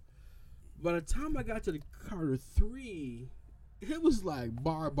 By the time I got to the Carter 3, it was like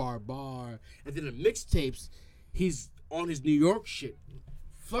bar. And then the mixtapes, he's on his New York shit.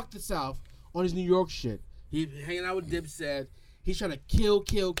 Fuck the South on his New York shit. He's hanging out with Dipset. He's trying to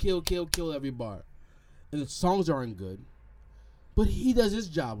kill every bar. And the songs aren't good. But he does his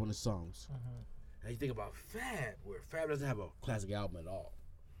job on the songs. And you think about Fab, where Fab doesn't have a classic album at all.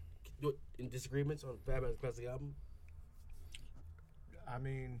 In disagreements on Fab has a classic album? I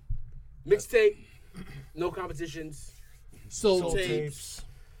mean... Mixtape, no competitions, soul tapes,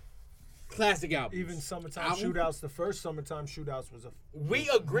 classic albums. Even Summertime Shootouts, the first Summertime Shootouts was a We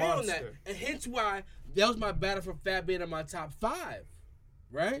agree monster. on that. And hence why that was my battle for Fab being in my top 5.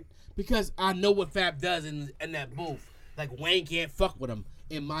 Right? Because I know what Fab does in that booth. Like, Wayne can't fuck with him,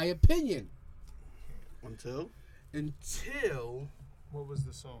 in my opinion. Until? What was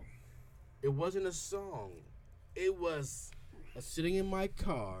the song? It wasn't a song. It was sitting in my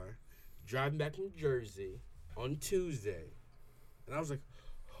car, driving back from Jersey on Tuesday. And I was like,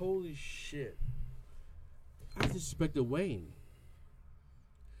 holy shit. I disrespected Wayne.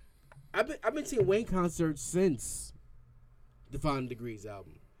 I've been seeing Wayne concerts since the 500 Degrees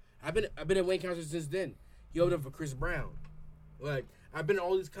album. I've been at Wayne concerts since then. He opened up for Chris Brown. Like, I've been to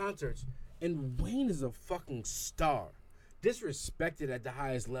all these concerts. And Wayne is a fucking star. Disrespected at the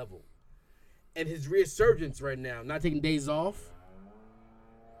highest level. And his resurgence right now, not taking days off.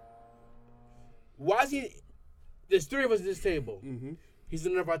 Why is he... There's 3 of us at this table. Mm-hmm. He's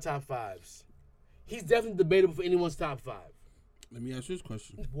in none of our top 5s. He's definitely debatable for anyone's top 5. Let me ask you this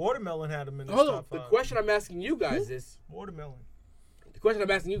question. Watermelon had him in his Hold top on. 5. The question I'm asking you guys is... Watermelon. The question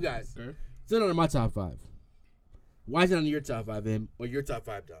I'm asking you guys. Okay. It's not under my top 5. Why is it under your top 5, Em? Or your top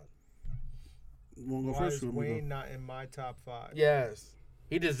 5, Don? wanna go Why first? is or you want me to Wayne not in my top 5? Yes.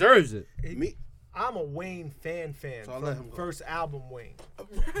 He deserves it. go? Me. I'm a Wayne fan So I'll let from him go. first album Wayne.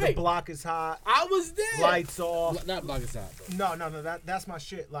 Right. The Block is Hot, I was there. Lights Off. Not Block is Hot. No, that's my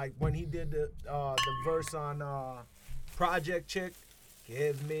shit. Like when he did the verse on Project Chick,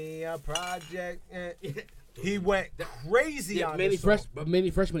 give me a project. He went crazy on Manny this song.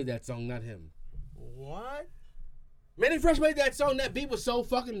 Fresh made that song, not him. What? Manny Fresh made that song. That beat was so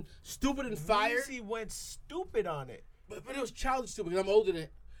fucking stupid and fire. Weezy went stupid on it. But it was childish stupid. Because I'm older than.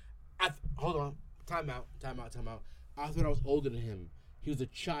 Hold on. Time out. I thought I was older than him. He was a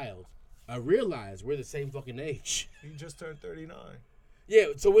child. I realized we're the same fucking age. He just turned 39. Yeah,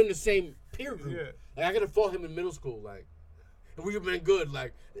 so we're in the same peer group. Yeah. Like I could have fought him in middle school. Like, if we would have been good,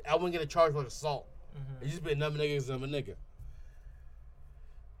 like I wouldn't get a charge for assault. Mm-hmm. It just been another nigga, I'm a nigga.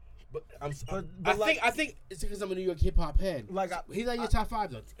 But I think it's because I'm a New York hip hop head. Like He's not in your top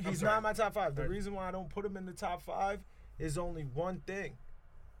 5 though. He's not in my top 5. The reason why I don't put him in the top 5 is only one thing.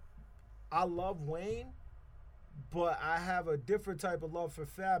 I love Wayne, but I have a different type of love for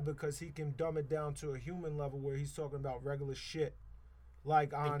Fab because he can dumb it down to a human level where he's talking about regular shit.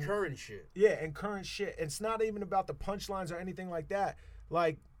 Like on And current shit. Yeah, and current shit. It's not even about the punchlines or anything like that.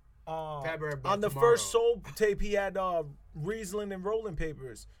 Like on the first Soul tape, he had Riesling and Rolling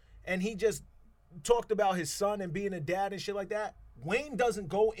Papers, and he just talked about his son and being a dad and shit like that. Wayne doesn't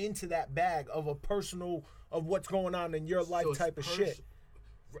go into that bag of a personal of what's going on in your life type of shit.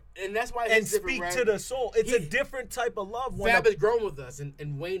 And that's why And he's different, speak right? to the soul. It's a different type of love. Fab has grown with us,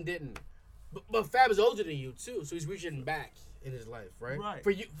 and Wayne didn't. But Fab is older than you too, so he's reaching back in his life, right? Right.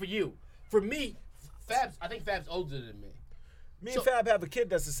 For you. For me, I think Fab's older than me. Me and Fab have a kid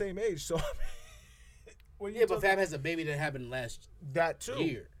that's the same age, so. But Fab has a baby that happened last that too.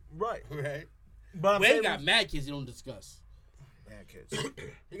 year. Right. Right. But I'm Wayne saying got mad kids you don't discuss. mad kids.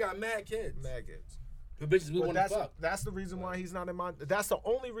 He got mad kids. Mad kids. The bitches we But want to fuck. that's the reason why he's not in my. That's the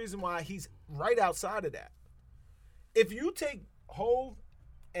only reason why he's right outside of that. If you take Hov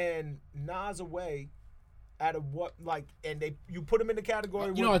and Nas away, out of what and you put them in the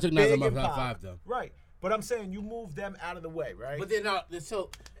category. You know I took Nas out of my top 5 though. Right, but I'm saying you move them out of the way, right? But they're not. They're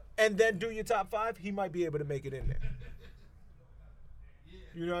so. And then do your top 5. He might be able to make it in there.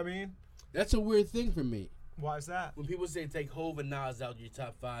 You know what I mean? That's a weird thing for me. Why is that? When people say take Hov and Nas out of your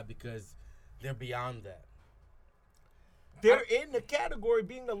top 5 because they're beyond that. They're in the category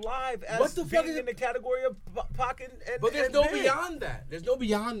being alive as What the fuck being is in the category of Pac and But there's and no Big. beyond that. There's no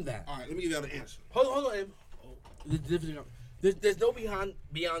beyond that. All right, let me give you the answer. Hold on. There's no beyond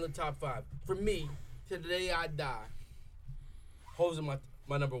the top 5. For me, to the day I die, Hov's my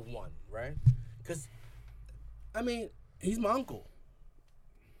number 1, right? Because, I mean, he's my uncle.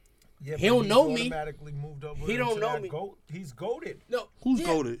 Yeah, He but don't he's know me. automatically moved over He don't into know that me. He's goated. No, Who's yeah,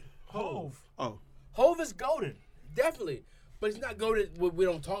 goated? Hov. Oh, Hov is goated, definitely. But he's not goated. We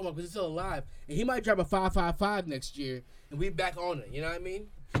don't talk about because he's still alive, and he might drop a 5.55 next year, and we back on it. You know what I mean?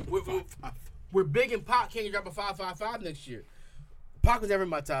 We're big and Pac can't drop a 5.55 next year. Pac was never in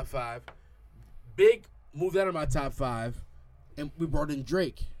my top 5. Big moved out of my top 5, and we brought in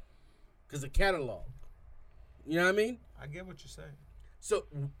Drake because of catalog. You know what I mean? I get what you're saying. So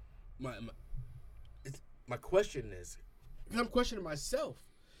my question is, I'm questioning myself,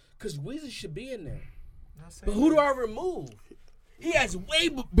 because Weezy should be in there. But who do I remove? He has way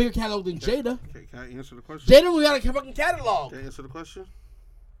bigger catalog than Jada. okay. Can I answer the question? Jada only got a fucking catalog. Can I answer the question?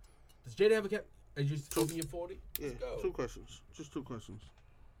 Does Jada have a catalog? Are you talking your 40? Yeah, Let's go. 2 questions. Just 2 questions.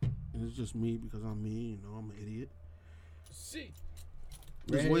 And it's just me because I'm me. You know, I'm an idiot. See.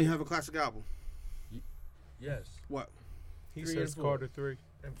 Does Red. Wayne have a classic album? Yes. What? He 3 says and 4. Carter 3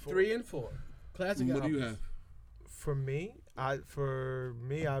 and 4. 3 and 4. Classic What do you albums. have? For me, I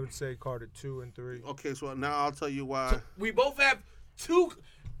would say Carter 2 and 3. Okay, so now I'll tell you why. So we both have 2,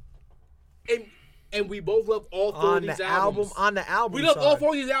 and we both love all 4 of these albums. On the album, We love all side. 4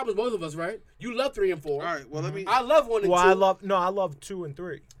 of these albums, both of us, right? You love 3 and 4. All right, well, let me. I love 1 and 2. Well, I love 2 and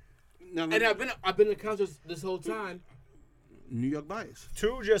 3. Now, And I've been in concerts this whole time. New York bias.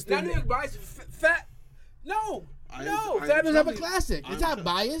 2 just Not didn't. New York bias. Fat. No. I Fab doesn't have a tell you- classic. It's not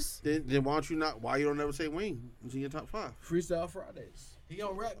biased. Then why don't you not? Why you don't ever say Wayne? It's in your top 5. Freestyle Fridays. He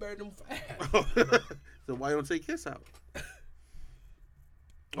don't rap better than Fab. So why you don't take Kiss out?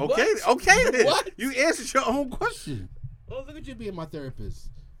 What? Okay then. What? You answered your own question. Oh, look at you being my therapist.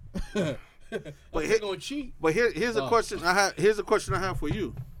 But I'm here- gonna cheat. But here's a Oh. question I have. Here's a question I have for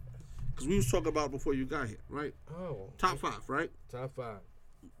you. Because we was talking about it before you got here, right? Oh. Top 5, right? Top 5.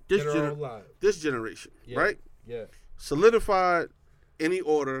 This Dead or alive. this generation, Yeah. right? Yeah. Solidified any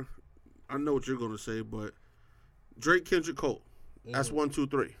order. I know what you're gonna say, but Drake, Kendrick, Cole. That's 1, 2,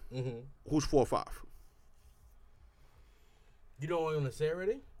 3. Mm-hmm. Who's 4, 5? You know what I'm gonna say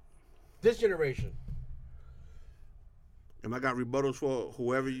already? This generation. And I got rebuttals for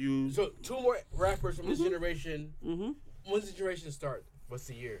whoever you. So 2 more rappers from this generation. Mm-hmm. When's the generation start? What's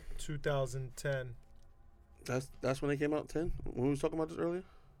the year? 2010. That's when they came out. 10. When we was talking about this earlier.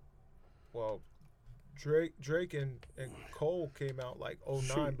 Well, Drake and Cole came out like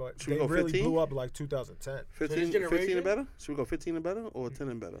 09, but should we they go really 15? blew up like 2010. 15 generation? and better? Should we go 15 and better or 10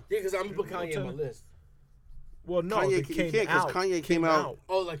 and better? Yeah, because I'm gonna put Kanye on my list. Well, no, Kanye, it you came can't because out. Kanye came out.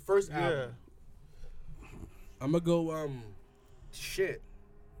 Oh, like first Yeah. album. I'm gonna go. Shit.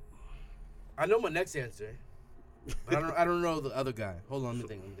 I know my next answer, but I don't know the other guy. Hold on, let me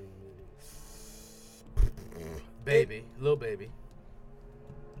think. Baby, Lil Baby.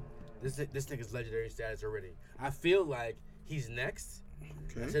 This nigga's legendary status already. I feel like he's next.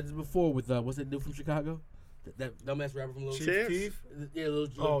 Okay. I said this before with what's that dude from Chicago? That dumbass rapper from Lil Chief Keef? Yeah,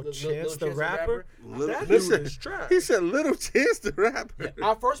 Chance the Rapper? That Listen, dude is trash. he said Little Chance the Rapper.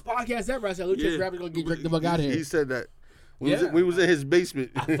 Our first podcast ever, I said Lil Chance the Rapper's gonna get Drake the fuck out of here. He said that. Yeah. We was in his basement.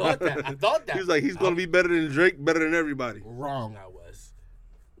 I thought that. He was like, he's gonna be better than Drake, better than everybody. Wrong, I was.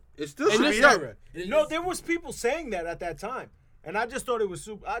 It still In should this be up. era. No, there was people saying that at that time, and I just thought it was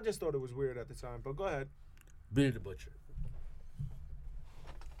super. I just thought it was weird at the time. But go ahead. Benny the Butcher.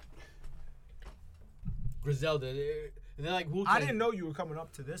 Griselda. They're like Wu-Tang. I didn't know you were coming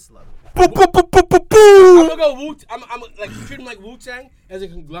up to this level. I'm gonna go Wu. I'm like treat them like Wu-Tang as a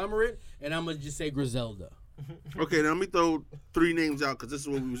conglomerate, and I'm gonna just say Griselda. Okay, now let me throw 3 names out because this is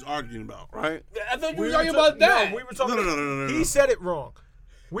what we was arguing about, right? I thought you were were talking ta- about that. No, we were talking. No. He said it wrong.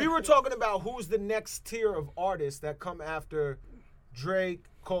 We were talking about who's the next tier of artists that come after Drake,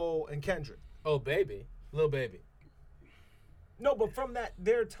 Cole, and Kendrick. Oh, baby, Lil Baby, No, but from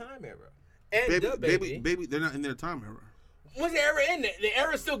their time era. and Baby, they're not in their time era. What's the era in there? The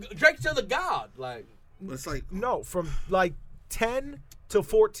era still Drake's still the god. Like But it's like, No, from like 10 to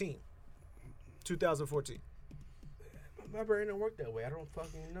 14. 2014. my brain don't work that way. I don't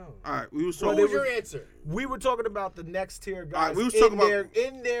fucking know. all right, we was What talking. was your answer? We were talking about the next tier guys right, we was talking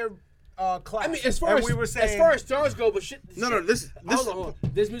in their class. I mean, as far And as we were saying, as far as stars go, but shit. No, this. Hold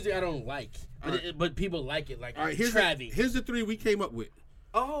on. This music I don't like, but people like it. Like All right, here's the 3 we came up with.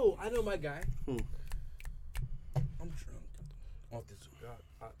 Oh, I know my guy. Who? I'm drunk off this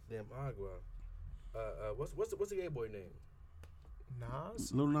damn agua. What's the gay boy name?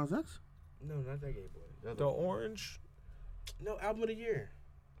 Nas, Lil Nas X? No, not that gay boy. the Orange. No, album of the year.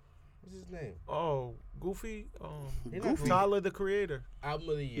 What's his name? Oh, Goofy. He's not Tyler the Creator. album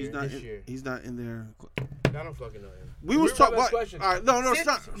of the year this year. He's not in there. I don't fucking know him. We was talking about. All right, no, Sit-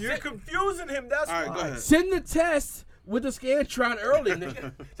 stop. You're confusing him. That's All right, why. go ahead. Send the test with the Scantron early,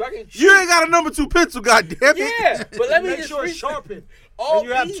 nigga. So I can You ain't got a number 2 pencil, goddamn it. Yeah, but let me Make just sure it's read- sharpened. All And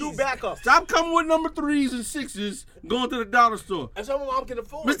you have these. 2 backups. Stop coming with number 3s and 6s going to the dollar store. That's what my mom can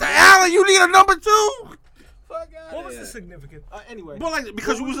afford. Mr. Allen, you need a number 2? Fuck out What was the significance? Anyway. But like,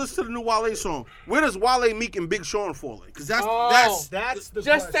 because you was listening to the new Wale song. Where does Wale, Meek, and Big Sean fall in? Because that's That's the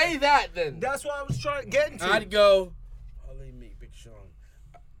Just question. say that then. That's what I was trying to get into. I'd go. I'll let me Big Sean.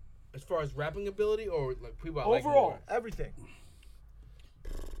 As far as rapping ability or like people I like Overall, more? everything.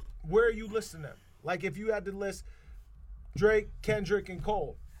 Where are you listing them? Like if you had to list Drake, Kendrick, and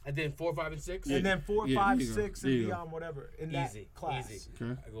Cole, And then 4, 5, and 6. and then 4, Yeah, 5, there you go. 6, There and you go. beyond, whatever in that Easy, class. easy.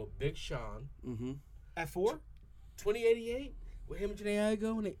 Okay. I go Big Sean. At 4? 2088 with him and Janae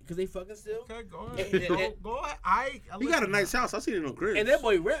go because they fucking still. Okay, go And- ahead. and- Go ahead. He got a nice house. I seen it on Cribs. And that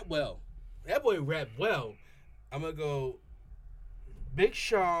boy rap well. That boy rap well. I'm gonna go Big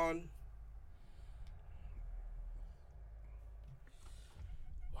Sean.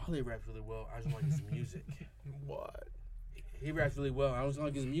 Wale raps really well. I just want to like his music. What? He raps really well. I just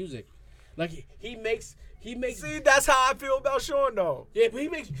want his music. Like he makes. See, that's how I feel about Sean, though. Yeah, but he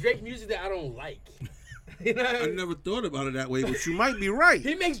makes Drake music that I don't like. You know? I never thought about it that way, but you might be right.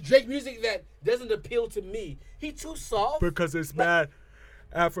 He makes Drake music that doesn't appeal to me. He too soft. Because it's mad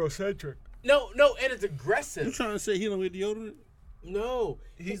Afrocentric. No, and it's aggressive. You trying to say he don't get deodorant? No,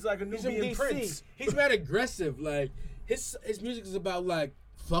 He's like a he's from Nubian DC. prince. He's mad aggressive. Like his music is about like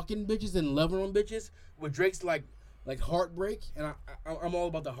fucking bitches and loving on bitches. With Drake's like heartbreak, and I'm all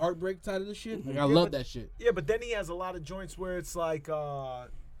about the heartbreak side of the shit. Like I love that shit. Yeah, but then he has a lot of joints where it's like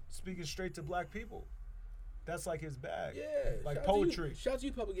speaking straight to black people. That's like his bag. Yeah, Like shout poetry. Shout out to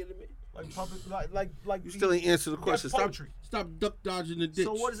you, Public Enemy. Like public, like. You still ain't answer the question. That's poetry. Stop duck dodging the ditch.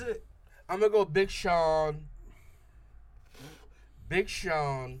 So what is it? I'm gonna go Big Sean. Big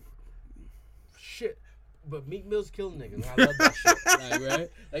Sean. Shit. but Meek Mill's killing niggas. I love that shit. Like, right?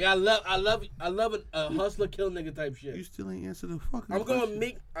 Like I love a hustler kill nigga type shit. You still ain't answered the fucking I'm question. going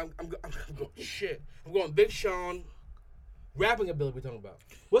Meek. I'm going shit. I'm going Big Sean. Rapping ability we talking about.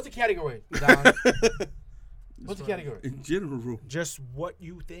 What's the category, Don? What's the category? In general. Just what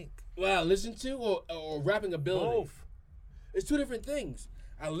you think. Well, listen to or rapping ability. Both. It's two different things.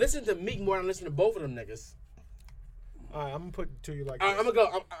 I listen to Meek more than I listen to both of them niggas. All right, I'm gonna put it to you like I'm this. gonna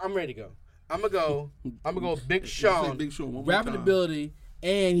go. I'm ready to go. I'm gonna go. Big Sean. Big Sean one more Rapping time. ability,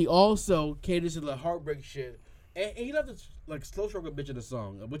 and he also caters to the heartbreak shit. And he loves to like slow stroke a bitch in the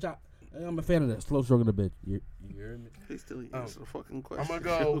song, which I'm a fan of that. Slow stroking a bitch. You hear me? He still ain't answered the fucking question. I'm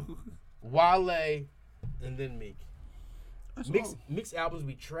gonna go Wale, and then Meek. Meek's Meek's albums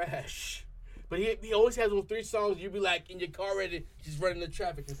be trash. But he always has those 3 songs. You be like in your car ready, just running the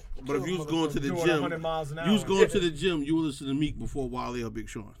traffic. But if you was going to the Doing gym, 100 miles an hour. you was going to the gym, you would listen to Meek before Wale or Big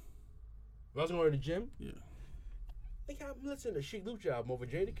Sean. If I was going to the gym, Yeah. I think I'm listening to Sheek Lucha album over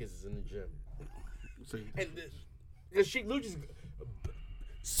Jada Kisses in the gym. Same. And because Sheek Lucha's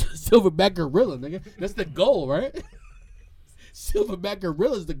Silverback Gorilla, nigga. That's the goal, right? Silverback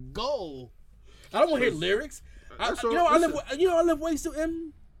Gorilla is the goal. I don't want to hear lyrics. I live ways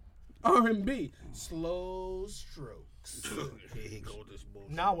to R&B. Slow strokes. Here he go with this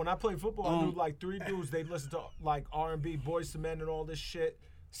bullshit. Now, when I played football, I knew like 3 dudes. They listen to like R&B, Boyz II Men, and all this shit,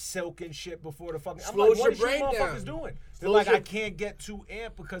 Silk and shit before the fucking. I'm Slows like, what your is you brain motherfuckers down. doing? They're Slows like, your- I can't get too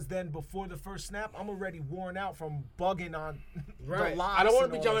amped because then before the first snap, I'm already worn out from bugging on Right. the locks. I don't want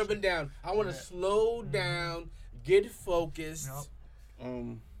and to be all jumping that up and down. I want to slow down, get focused.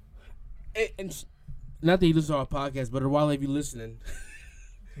 Yep. And not that he listens to our podcast, but while if you listening,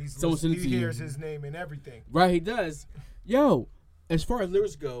 Someone send it He to you. hears his name and everything. right? He does. Yo, as far as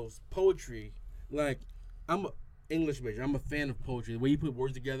lyrics goes, poetry, like I'm an English major. I'm a fan of poetry. The way you put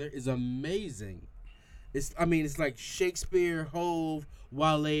words together is amazing. It's like Shakespeare, Hove,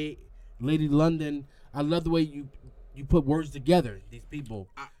 Wale, Lady London. I love the way you put words together. These people,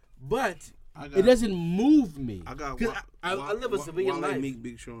 but it doesn't move me. I got 'Cause I live a civilian Wale, life. Meek,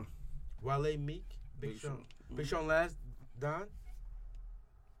 Big Sean. Wale, Meek, Big Sean. Big Sean last, Don.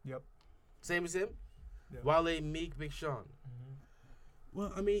 Yep. Same as him. Yeah. Wale, Meek, Big Sean.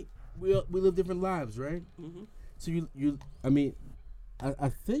 Well, I mean, we live different lives, right? Mhm. So I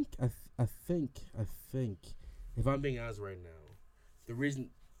think if I'm being honest right now, the reason,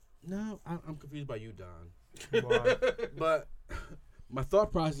 I'm confused by you, Don. Why? But my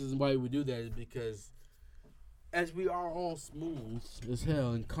thought process and why we do that is because as we are all smooth as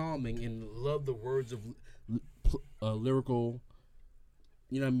hell and calming and love the words of lyrical,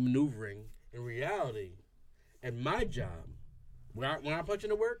 maneuvering, in reality, and my job, when I punch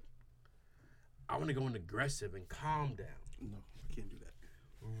into work, I want to go in aggressive and calm down. No, I can't do that.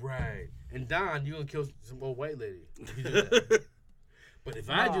 Right. And Don, you gonna kill some old white lady if you do that. But if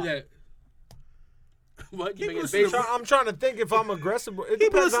I do that, what? You making a face? I'm trying to think if I'm aggressive. It He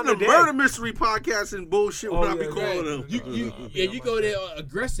depends on listen the to day. murder mystery podcasts and bullshit when I be yeah, calling Right. them. You go there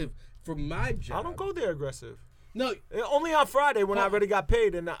aggressive for my job. I don't go there aggressive. No, Only on Friday when I already got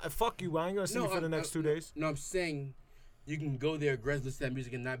paid and fuck you. I ain't gonna see no, you for the next 2 days. No, I'm saying you can go there aggressive, listen to that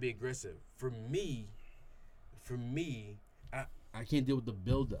music, and not be aggressive. For me, I can't deal with the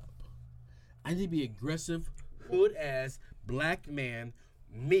build-up. I need to be aggressive, hood-ass, black man,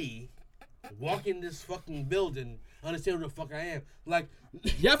 me, walk in this fucking building, understand who the fuck I am. Like,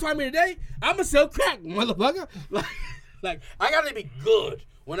 y'all find me today, I'ma sell crack, motherfucker. Like, I gotta be good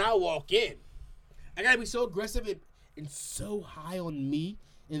when I walk in. I gotta be so aggressive and so high on me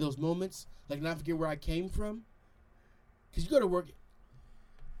in those moments, like not forget where I came from. Cause you go to work.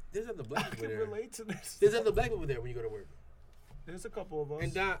 There's other black I people can there. relate to this. There's other black people there when you go to work. There's a couple of us.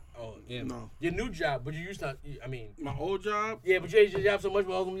 And Don, oh yeah, No. your new job, but you used to. I mean, My old job? yeah, but you hate your job so much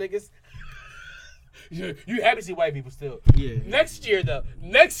with all them niggas. You happy to see white people still. Yeah. Next year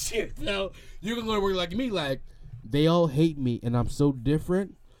though, you're gonna go to work like me. Like they all hate me, and I'm so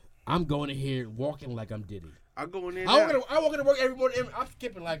different. I'm going in here walking like I'm Diddy. I go in there I now. walk into work every morning. And I'm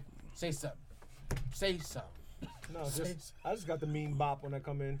skipping like, say something. No, I just got the mean bop when I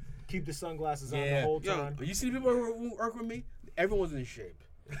come in. Keep the sunglasses on the whole Yo, time. But you see the people who work with me? Everyone's in shape.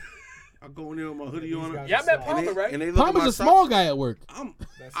 I go in there with my hoodie These on. guys- Y'all met And Palmer, right? And they look at Palmer's my a socks. small guy at work.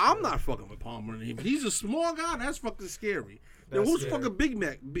 I'm not fucking with Palmer. If he's a small guy, that's fucking scary. Then That's who's scary. fucking Big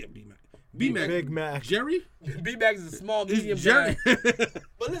Mac? B-Mac. Big Mac. Jerry? B-Bag is a small, He's medium Jerry. guy.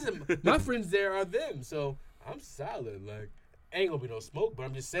 But listen, my friends there are them, so I'm solid. Like, ain't gonna be no smoke, but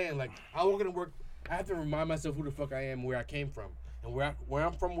I'm just saying, like, I walk into work, I have to remind myself who the fuck I am, where I came from. And where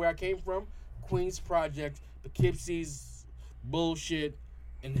I'm from, where I came from, Queens Project, Poughkeepsie's bullshit,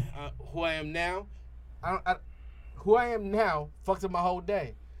 and who I am now, who I am now fucked up my whole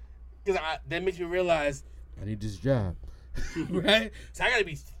day. Because that makes me realize I need this job. Right? So I gotta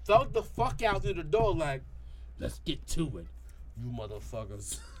be thugged the fuck out through the door like, let's get to it, you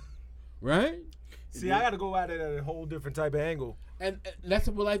motherfuckers. Right? See, I gotta go at it at a whole different type of angle. And that's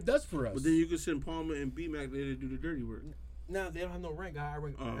what life does for us. But then you can send Palmer and B-Mac there to do the dirty work. No, they don't have no rank. I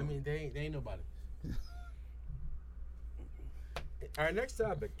mean, they ain't nobody. All right, next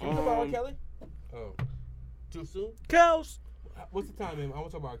topic. Can we talk about R. Kelly? Oh, too soon? Kels, What's the time, man? I want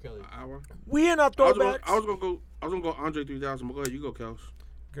to talk about R. Kelly. Hour. we in our throwbacks. I was gonna go Andre 3000, but go ahead, you go, Kels.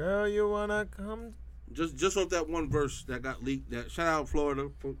 Girl, you wanna come? Just off that one verse that got leaked. That shout out Florida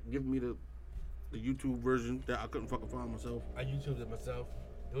for giving me the YouTube version that I couldn't fucking find myself. I YouTubed it myself.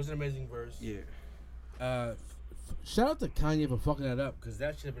 It was an amazing verse. Yeah. Shout out to Kanye for fucking that up because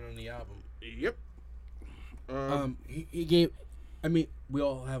that should have been on the album. Yep. He gave. I mean, we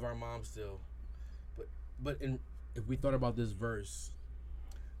all have our moms still, but if we thought about this verse,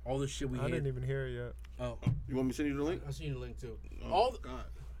 all the shit we I didn't even hear it yet. Oh, You want me to send you the link? I'll send you the link too. Oh, God.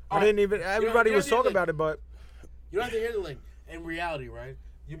 I didn't even. Everybody you was don't talking need to- about it, but You don't have to hear the link. In reality, right?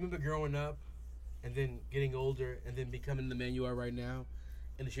 You remember growing up, and then getting older, and then becoming the man you are right now,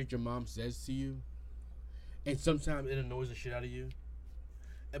 and the shit your mom says to you, and sometimes it annoys the shit out of you.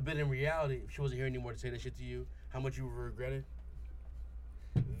 But in reality, if she wasn't here anymore to say that shit to you, how much you would regret it.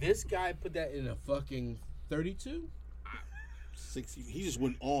 This guy put that in a fucking 32. 60. He just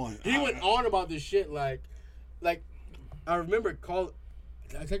went on. He went on about this shit like I remember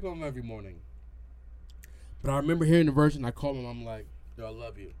I take my mom every morning. But I remember hearing the verse and I called my mom like, yo, I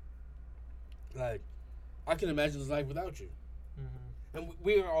love you. Like, I can imagine this life without you. Mm-hmm. And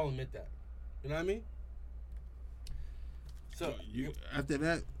we all admit that. You know what I mean? So After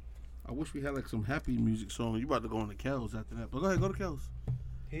that, I wish we had like some happy music song. You about to go on the Kels after that. But go ahead, go to Kels.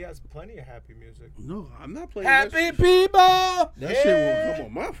 he has plenty of happy music. No, I'm not playing happy that shit. people. That shit won't come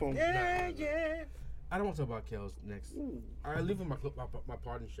on my phone. Yeah. I don't want to talk about Kels next. Ooh. All right, leave him my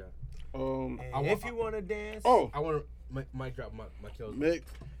pardon shot. And if you want to dance, I want to mic drop my Kels.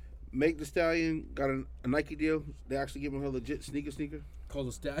 Meg Thee Stallion got a Nike deal. They actually giving her legit sneaker. Call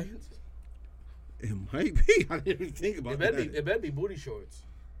the Stallions. It might be. I didn't even think about that. It better be booty shorts.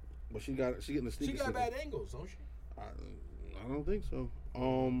 But she getting the sneaker. She got bad angles, don't she? I don't think so.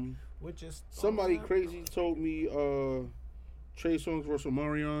 which is Somebody crazy told me Trey Songz versus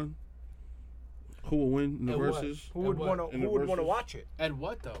Omarion. Who will win in the And what? verses? who would And what? want to In the who would want to verses? watch it? And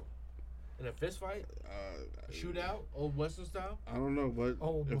what though? In a fist fight? A shootout? Old Western style? I don't know, but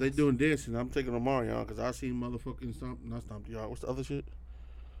Oh, if they doing dancing, I'm taking Omarion because I seen motherfucking not stomp the yard. What's the other shit?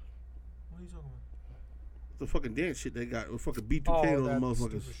 What are you talking about? The fucking dance shit they got with fucking B2K Oh, on the that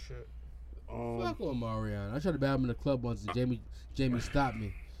motherfuckers. stupid shit. Fuck with Marion. I tried to battle him in the club once and Jamie stopped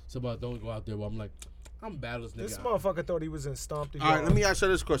me. So about don't go out there. But I'm like, I'm battle this nigga. This motherfucker thought he was in Stomp the All right, Yard. let me ask you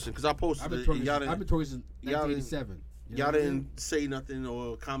this question because I posted I've been it. talking Y'all since y'all 1987. Y'all didn't say nothing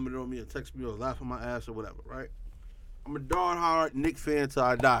or comment on me or text me or laugh on my ass or whatever, right? I'm a darn-hard Knicks fan till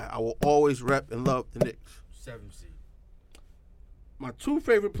I die. I will always rep and love the Knicks. 7 seed. My two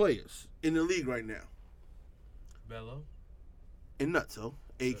favorite players in the league right now, Bello. in Nutso,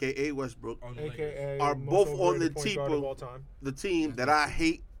 a.k.a. Westbrook, On the Lakers. AKA are most both on overrated the point guard of team- all time. the team that I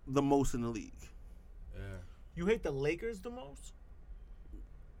hate the most in the league. Yeah. You hate the Lakers the most?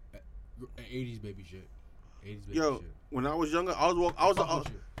 80s baby shit. 80s baby Yo, shit. when I was younger, I was Fuck the with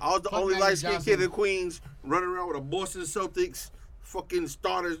you. only Fuck Magic light skinned Johnson. kid in Queens running around with a Boston Celtics fucking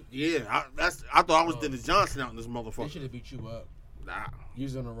starters. Yeah, I thought I was Dennis Johnson out in this They motherfucker. should have beat you up. Nah. You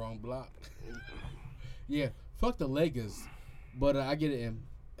was on the wrong block. Yeah, fuck the Lakers. But I get it, M.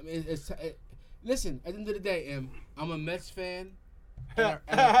 I mean, listen, at the end of the day, M, I'm a Mets fan, and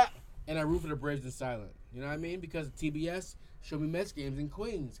I root for the Braves in silent. You know what I mean? Because TBS showed me Mets games in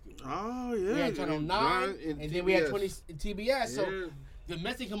Queens. Oh yeah. We had Channel 9, and then we had 20 in TBS. Yeah. So the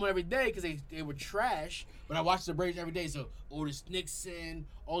Mets didn't come on every day because they were trash. But I watched the Braves every day. So Otis Nixon,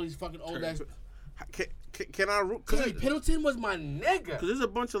 all these fucking old ass. Can I root? Corey Pendleton was my nigga. Because there's a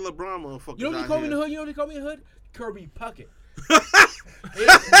bunch of LeBron motherfuckers. You know what out they call me in here. the hood? You know what they call me in the hood? Kirby Puckett. and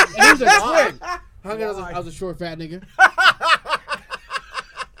he was a twin. I was a short, fat nigga.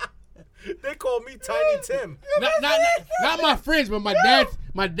 They call me Tiny Tim. Not my friends, but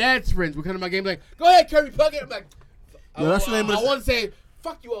my dad's friends would come to my game like, go ahead, Kirby Puckett. I'm like, Yo, that's the name of I want to say,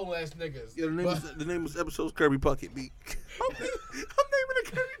 fuck you old ass niggas. Yeah, the name of this episode's Kirby Puckett beat. I'm naming it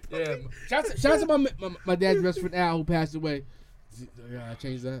Kirby Puckett. Yeah. Shout out to my dad's best friend Al who passed away. Yeah, I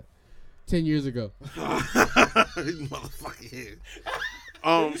changed that 10 years ago. You motherfucking head.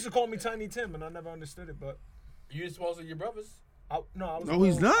 They used to call me Tiny Tim, and I never understood it, but You supposed to your brothers. No,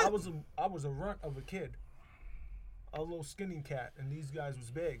 he's not. I was a runt of a kid. A little skinny cat, and these guys was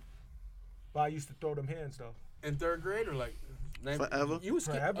big. But I used to throw them hands though. In third grade or like Forever? You was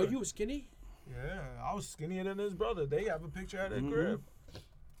skinny? Forever. Oh, you was skinny? Yeah, I was skinnier than his brother. They have a picture at their crib.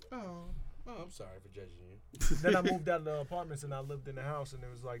 Oh, I'm sorry for judging you. Then I moved out of the apartments and I lived in the house, and there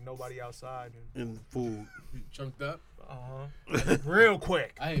was like nobody outside. And food. You chunked up? Real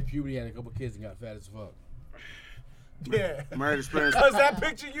quick. I had puberty, had a couple kids, and got fat as fuck. Yeah. Married experience. Because that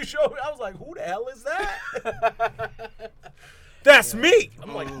picture you showed me, I was like, who the hell is that? That's me.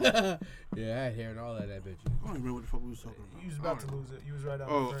 I'm like, Yeah, I had hair and all that bitch. I don't remember what the fuck we was talking about. you was about to lose it. You was right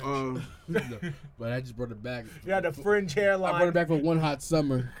on the fringe. But I just brought it back. You had the fringe hairline. I brought it back for one hot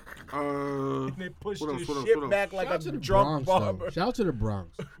summer. And they pushed What your else? shit back like Shout out to a the drunk Bronx, barber. though. Shout out to the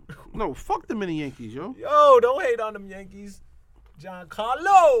Bronx. No, fuck the mini Yankees, yo. Yo, don't hate on them Yankees.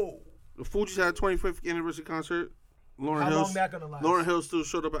 Giancarlo. The Fugees had a 25th anniversary concert. Lauryn How Hill. long that gonna last? Lauryn Hill still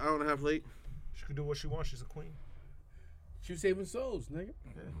showed up an hour and a half late. She can do what she wants. She's a queen. She was saving souls, nigga.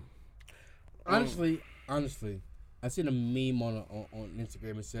 Honestly, I seen a meme on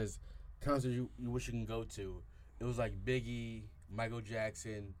Instagram. It says, concert you wish you can go to. It was like Biggie, Michael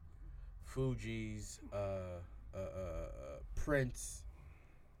Jackson, Fugees, Prince,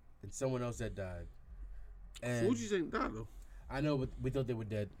 and someone else that died. And Fugees ain't died, though. I know, but we thought they were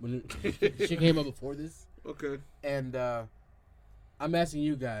dead. When she came up before this. Okay. And I'm asking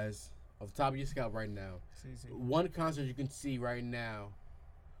you guys, off the top of your scalp right now, one concert you can see right now,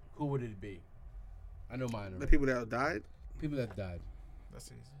 who would it be? I know mine. The people that died? People that died. That's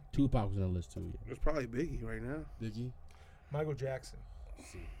easy. Tupac was on the list too. It's probably Biggie right now. Biggie? Michael Jackson.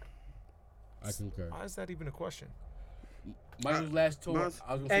 I concur. Why is that even a question? Michael's last tour. Mars-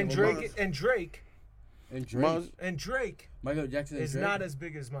 I was gonna And say Drake. And Drake. And Drake. Mars- And Drake Michael Jackson and is Drake. not as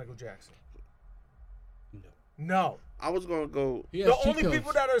big as Michael Jackson. No. No. I was going to go. He has The cheat only codes.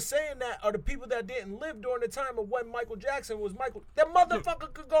 people that are saying that are the people that didn't live during the time of when Michael Jackson was Michael. That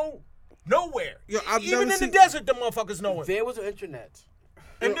motherfucker could go nowhere. Yo, I've Even never in seen- the desert, the motherfuckers know him. There was an internet.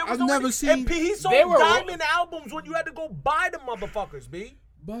 And there was I've never already- seen- And he sold They were- diamond albums when you had to go buy the motherfuckers, B.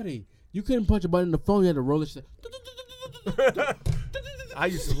 Buddy, you couldn't punch a button on the phone. You had to roll it. I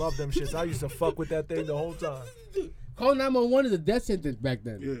used to love them shits. I used to fuck with that thing the whole time. Call 911 is a death sentence back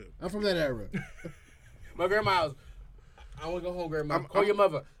then. Yeah. I'm from that era. My grandma was, I want to go home, grandma. Call your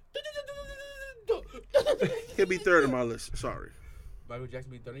mother. He'll be third on my list. Sorry. Michael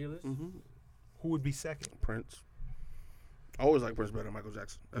Jackson be third on your list? Who would be second? Prince. I always like Prince better than Michael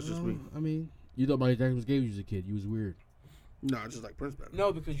Jackson. That's just me. I mean, you thought Michael Jackson was gay when you was a kid. You was weird. No, I just like Prince better.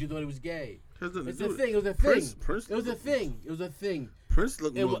 No, because you thought he was gay. Has nothing It's to a do with thing. It was a Prince- thing. Prince It was a look- thing. It was a thing. Prince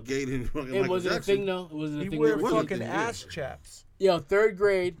looked It more wa- gay than fucking It Michael wasn't Jackson. a thing, though. It wasn't a He thing. wear we were wasn't fucking kids. yeah. ass chaps. Yo, third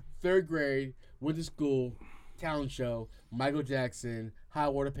grade, went to school, talent show, Michael Jackson, high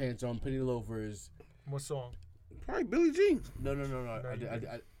water pants on, penny loafers. What song? Probably Billie Jean. No.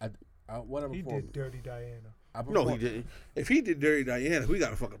 I whatever. He performed. did Dirty Diana. I No, he performed. didn't. If he did Dirty Diana, we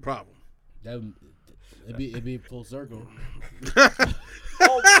got a fucking problem. It'd be full circle.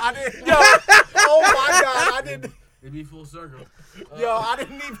 Oh, I didn't. Yo, oh my God, I didn't. It'd be full circle. Yo, I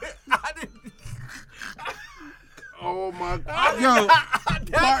didn't even. I didn't. Oh my God. Yo, That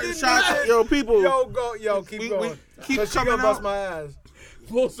Martin did shots. not- Yo, people. Yo, go. Yo, keep we going. keep 'Cause she coming gonna bust out. my ass.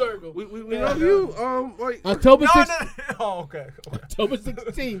 Full circle. We know you. Wait. October No, 6th. no. Oh, okay. October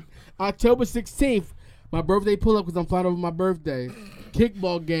 16th. October 16th. My birthday pull up because I'm flying over my birthday.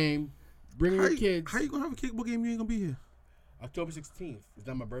 Kickball game. Bring your kids. How you gonna have a kickball game? You ain't gonna be here. October 16th. It's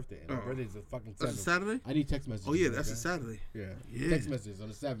not my birthday. And my Oh. birthday is the fucking 7th. That's a Saturday. I need text messages. Oh yeah, like that's that. a Saturday. Yeah. Yeah. Text messages on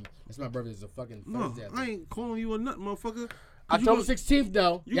the 7th. It's my birthday. It's a fucking No, Thursday. I ain't calling you a nut, motherfucker. 'Cause October you 16th,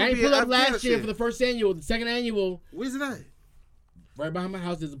 though. you Y'all gonna ain't be pull in up last year Afghanistan. for the first annual. The second annual, Where's it at? right behind my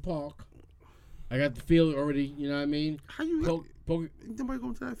house, there's a park. I got the field already. You know what I mean? How you? Poke. Ain't nobody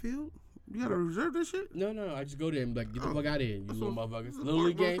going to that field? You gotta reserve that shit. No. I just go there and be like, get the fuck out of here, you little motherfuckers. that's a Little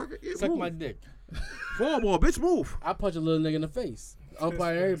league game, motherfucker. Yeah, suck move. my dick. Fall ball, bitch, move. I punch a little nigga in the face.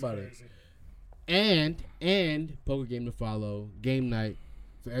 Umpire everybody. And poker game to follow. Game night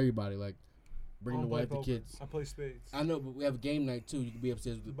for everybody. Like, bring the wife, the kids. I play spades. I know, but we have a game night too. You can be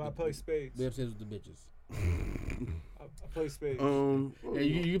upstairs with But I play spades. Be upstairs with the bitches. I play spades. And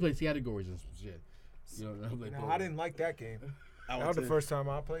you can play categories and some shit. You don't know how to play No, poker. I didn't like that game. That was the first time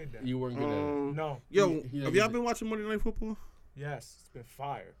I played that. You weren't good at it. No. Yo, You know, have y'all been watching Monday Night Football? Yes, it's been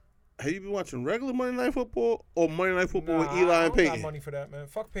fire. Have you been watching regular Monday Night Football or Monday Night Football with Nah, Eli I and don't got Peyton? money for that, man.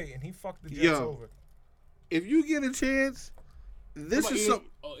 Fuck Peyton. He fucked the Jets Yo. over. If you get a chance, this is something.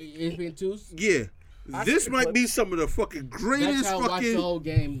 Oh, ESPN 2s? Yeah, This might be some of the fucking greatest That's how I watched fucking. the whole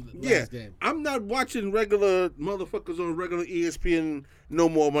game. Last game. I'm not watching regular motherfuckers on regular ESPN no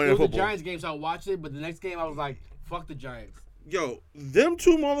more Monday It Night was the Football. Giants game, so I watched it. But the next game, I was like, "Fuck the Giants." Yo, them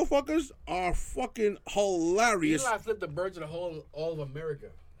two motherfuckers are fucking hilarious, I flipped the birds of all of America.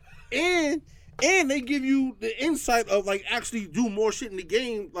 and they give you the insight of like actually do more shit in the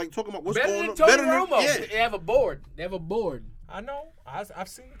game, like talking about what's Better going than on. Tony than Romo. yeah. They have a board. They have a board. I know. I've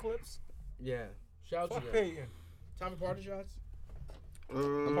seen the clips. Yeah. Shout out Fuck to them. Peyton. Tommy Party shots.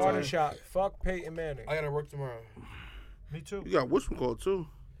 Party shot. Fuck Peyton Manning. I gotta work tomorrow. Me too. You got what's it called too?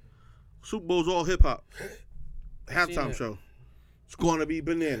 Super Bowl's all hip hop. Halftime that. show. It's going to be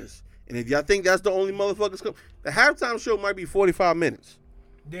bananas. And if y'all think that's the only motherfuckers come, the halftime show might be 45 minutes.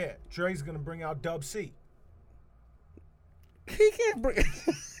 Yeah, Dre's gonna bring out Dub C. He can't bring.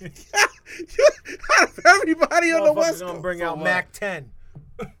 Out of everybody on the West gonna Coast, bring out Mac 10.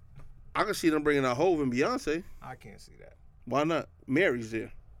 I can see them bringing out Hov and Beyonce. I can't see that. Why not? Mary's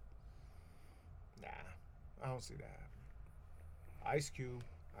there. Nah, I don't see that happening. Ice Cube,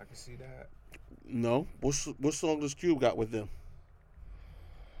 I can see that. No. What song does Cube got with them?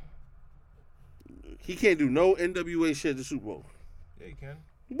 He can't do no NWA shit at the Super Bowl. Yeah, you can.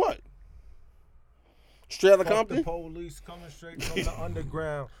 What? Straight out of Fuck the Compton? police coming straight from the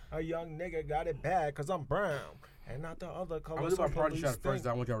underground. A young nigga got it bad because I'm brown and not the other I'm color. gonna do my some party police shot first.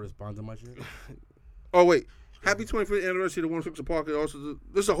 think. I want y'all to respond to my shit. Oh, wait. Happy 25th anniversary to 106 Park. Also,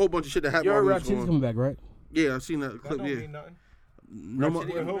 there's a whole bunch of shit that happened. Your while we rap was shit's going. coming back, right? Yeah, I've seen that That clip. don't Yeah. mean nothing. No more.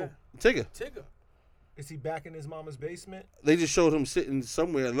 With who? Tigger. Tigger. Is he back in his mama's basement? They just showed him sitting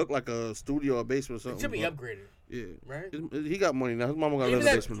somewhere. It looked like a studio or basement or It something. should be but- upgraded. Yeah. Right? He got money now. His mama got to live in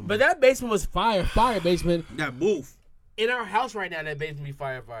the basement. But that basement was fire basement. That booth. In our house right now, that basement be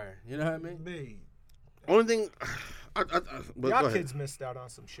fire. You know what I mean? Me. Only thing. But go Y'all ahead. kids missed out on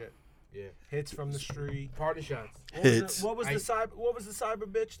some shit. Yeah. Hits from the street. Party shots. What was the cyber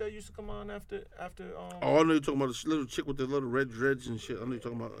bitch that used to come on after Oh, I know you're talking about this little chick with the little red dreads and shit. I know you're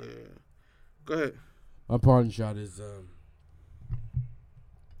talking about. Yeah. Go ahead. My party shot is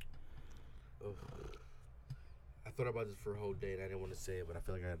I thought about this for a whole day and I didn't want to say it, but I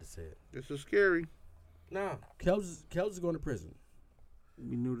feel like I had to say it. This is scary. Nah, Kels is going to prison.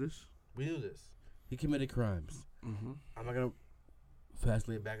 We knew this. We knew this. He committed crimes. Mm-hmm. I'm not gonna fast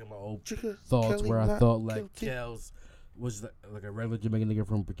lay back in my old Chicka, thoughts Kelly where I not thought like guilty. Kels was like a regular Jamaican nigga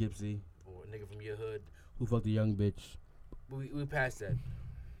from Poughkeepsie or a nigga from your hood who fucked a young bitch. We passed that.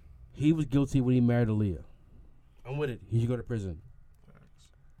 He was guilty when he married Aaliyah. I'm with it. He should go to prison.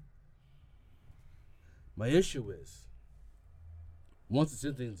 My issue is, once the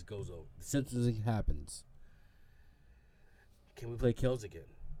sentencing happens, can we play Kels again?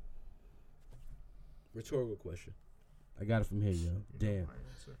 Rhetorical question. I got it from here, yo. Damn.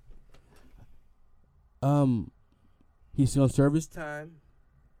 He's gonna serve his time.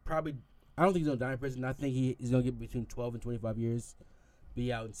 Probably, I don't think he's gonna die in prison. I think he's gonna get between 12 and 25 years.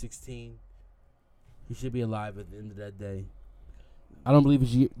 Be out in 16. He should be alive at the end of that day. I don't believe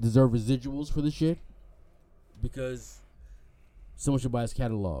he should deserve residuals for this shit because someone should buy his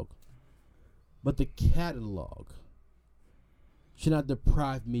catalog. But the catalog should not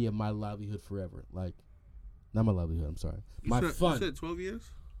deprive me of my livelihood forever. Like, not my livelihood, I'm sorry. My fun. You said 12 years?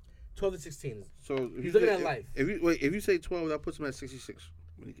 12 to 16. So if He's you looking say- at life. If you say 12, that puts him at 66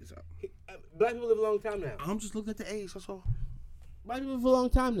 when he gets out. Black people live a long time now. I'm just looking at the age, that's all. Black people live a long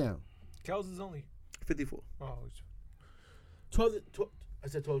time now. Kels is only 54. 12, I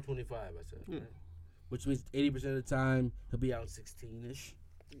said 12 25, I said. Yeah. Right? Which means 80% of the time, he'll be out 16-ish,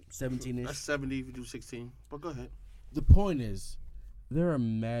 17-ish. That's 70 if you do 16. But go ahead. The point is, there are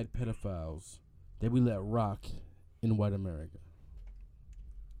mad pedophiles that we let rock in white America.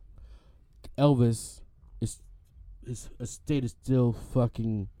 Elvis, his estate is still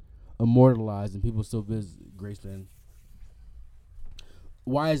fucking immortalized and people still visit Graceland.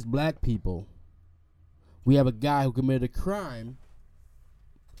 Why as black people, we have a guy who committed a crime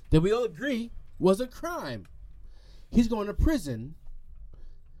that we all agree was a crime. He's going to prison,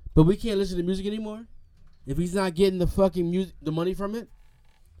 but we can't listen to music anymore? If he's not getting the fucking music, the money from it?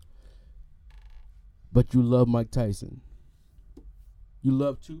 But you love Mike Tyson. You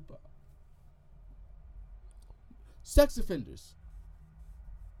love Tupac. Sex offenders.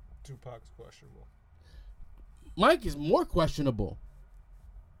 Tupac's questionable. Mike is more questionable.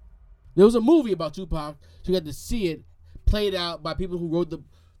 There was a movie about Tupac, so you got to see it played out by people who wrote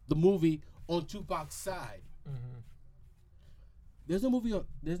the movie on Tupac's side. Mm-hmm. There's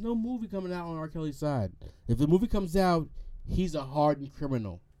no movie coming out on R. Kelly's side. If the movie comes out, he's a hardened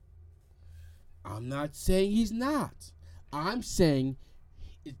criminal. I'm not saying he's not. I'm saying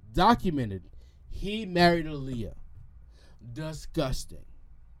it's documented. He married Aaliyah. Disgusting.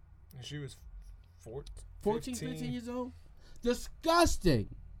 And she was 14, 15 years old? Disgusting.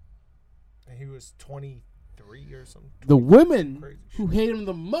 And he was 23 or something. The women Crazy who hated him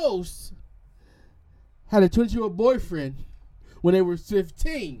the most had a 22-year-old boyfriend when they were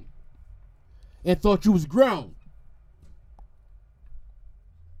 15 and thought you was grown.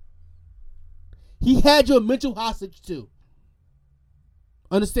 He had your mental hostage too.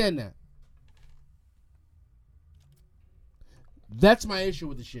 Understand that. That's my issue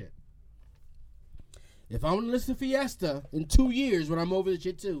with the shit. If I want to listen to Fiesta in 2 years when I'm over the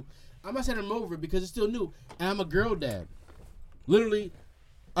shit too, I'm not saying I'm over it because it's still new. And I'm a girl dad. Literally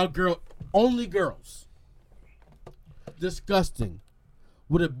a girl. Only girls. Disgusting.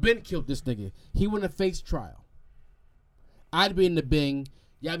 Would have been killed this nigga. He wouldn't have faced trial. I'd be in the Bing.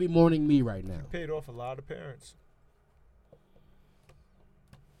 Y'all be mourning me right now. Paid off a lot of parents.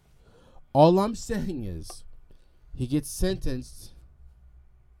 All I'm saying is he gets sentenced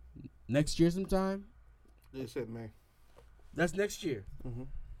next year sometime. They said May. That's next year. Mm-hmm.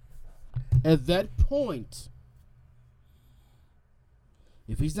 At that point,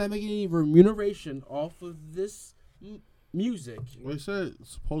 if he's not making any remuneration off of this music, Well, they said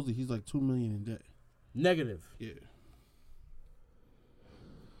supposedly he's like $2 million in debt. negative. Yeah.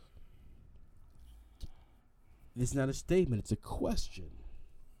 It's not a statement, it's a question.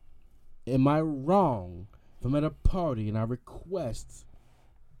 Am I wrong if I'm at a party and I request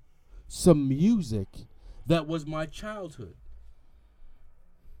some music that was my childhood?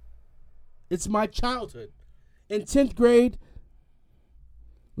 It's my childhood. In 10th grade,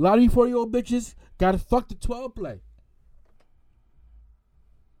 a lot of you 40-year-old bitches got to fuck the 12 play.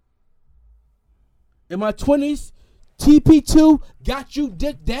 In my 20s, TP2 got you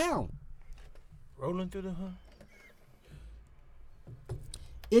dick down. Rolling through the hood.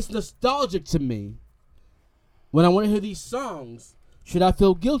 It's nostalgic to me when I want to hear these songs. Should I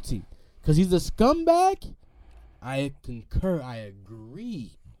feel guilty? Because he's a scumbag? I concur. I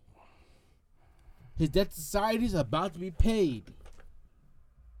agree. His debt to society is about to be paid.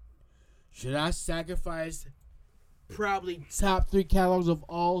 Should I sacrifice probably top 3 catalogs of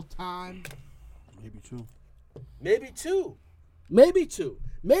all time? Maybe 2. Maybe 2. Maybe 2.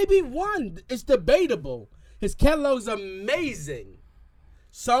 Maybe 1. It's debatable. His catalog's amazing.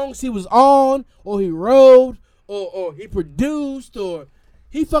 Songs he was on, or he wrote, or he produced, or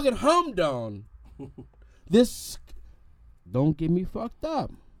he fucking hummed on. This, don't get me fucked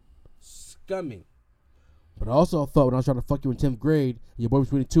up. Scummy. But I also thought when I was trying to fuck you in 10th grade, your boy was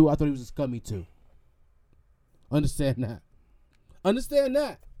 22, I thought he was a scummy too. Understand that. Understand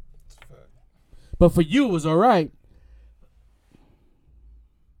that. But for you, it was alright.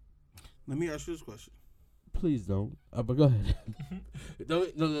 Let me ask you this question. Please don't. But go ahead.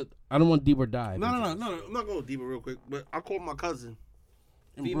 No, I don't want deep or dive. No. I'm not going deeper real quick, but I called my cousin.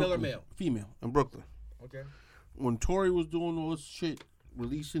 in Female or Brooklyn. male? Female, in Brooklyn. Okay. When Tory was doing all this shit,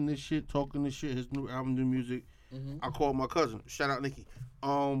 releasing this shit, talking this shit, his new album, new music, I called my cousin. Shout out Nikki.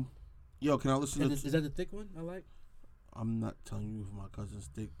 Yo, can I listen to... Is that the thick one I like? I'm not telling you if my cousin's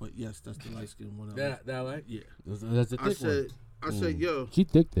thick, but yes, that's the light skin one. That I like? Yeah. That's the thick one. I said, yo, She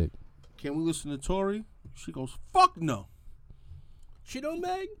thick. can we listen to Tory? She goes, fuck no. She don't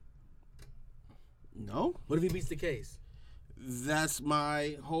bang? No. What if he beats the case? That's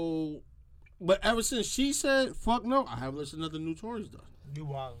my whole... But ever since she said, fuck no, I haven't listened to the new Tory's done. You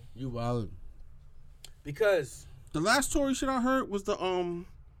wild. You wildin'. Because... The last Tory shit I heard was the,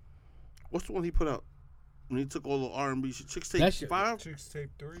 what's the one he put out? When he took all the R&B shit. Chicks That Tape shit- 5? Chicks Tape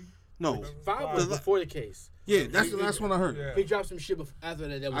 3. No. 5 was before the case. Yeah, that's the last one I heard. Yeah. He dropped some shit after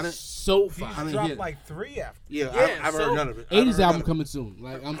that I was didn't- so He's fire. didn't dropped hear it. like 3 after. Yeah, Yeah, I've heard none of it. 80s album coming soon.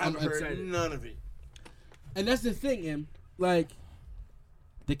 Like I'm I've heard excited. none of it. And that's the thing, Em. Like,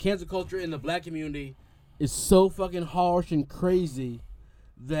 the cancel culture in the black community is so fucking harsh and crazy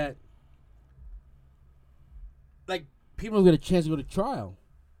that, like, people don't get a chance to go to trial.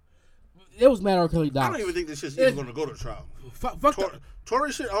 It was mad R. Kelly docs. I don't even think this shit's even going to go to trial. Fuck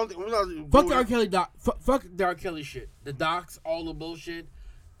Tory shit, I don't think... Fuck the R. Kelly doc. Fuck the R. Kelly shit. The docs, all the bullshit,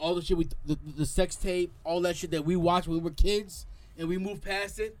 all the shit with the sex tape, all that shit that we watched when we were kids, and we moved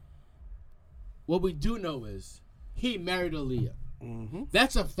past it. What we do know is he married Aaliyah. Mm-hmm.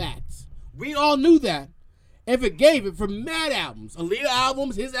 That's a fact. We all knew that. And forgave it for mad albums. Aaliyah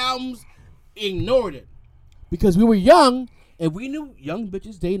albums, his albums, ignored it. Because we were young, and we knew young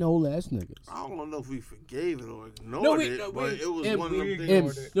bitches dating old ass niggas. I don't know if we forgave it or ignored it, but it was one of them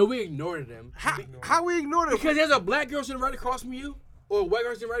things. ignored it. No, we ignored them. How we ignored it? Because there's a black girl sitting right across from you, or a white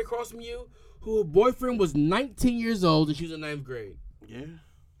girl sitting right across from you, who her boyfriend was 19 years old and she was in 9th grade. Yeah.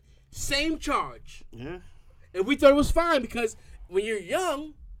 Same charge. Yeah. And we thought it was fine because when you're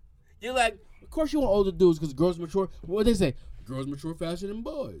young, you're like, of course you want older dudes because girls mature. What they say? Girls mature faster than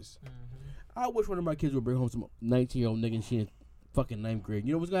boys. Mm-hmm. I wish one of my kids would bring home some 19-year-old nigga and she in fucking 9th grade.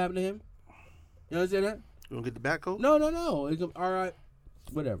 You know what's going to happen to him? You understand that? You don't get the back coat? No. All right.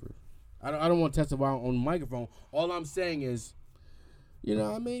 Whatever. I don't want to testify on the microphone. All I'm saying is, you know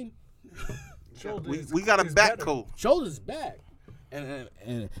what I mean? We got a back coat. Shoulders back. And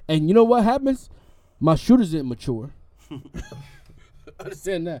you know what happens? My shooters ain't mature.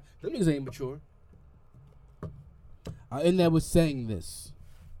 Understand that. Them niggas ain't mature. I end that with saying this.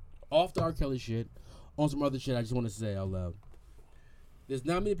 Off the R. Kelly shit, on some other shit I just want to say out loud. There's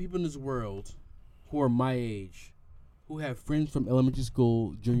not many people in this world who are my age who have friends from elementary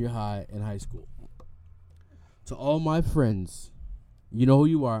school, junior high, and high school. To all my friends, you know who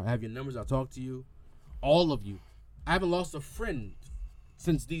you are. I have your numbers. I'll talk to you. All of you. I haven't lost a friend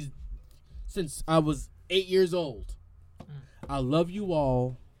since I was 8 years old. I love you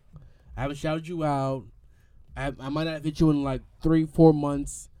all. I haven't shouted you out. I might not hit you in like 3-4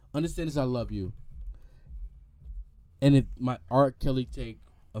 months. Understand this, I love you. And if my R. Kelly take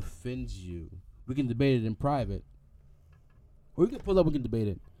offends you, we can debate it in private. Or we can pull up, we can debate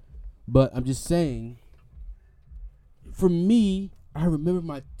it. But I'm just saying, for me, I remember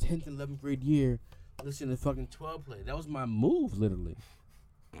my 10th and 11th grade year listening to fucking 12 play. That was my move, literally.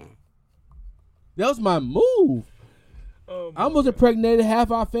 That was my move. I almost impregnated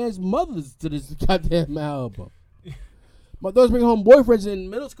half our fans' mothers to this goddamn album. My those bring home boyfriends in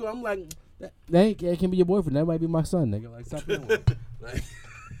middle school. I'm like, that can't be your boyfriend. That might be my son, nigga. Like, stop playing with me. Like,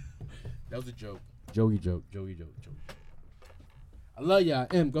 that was a joke. Joey joke. I love y'all.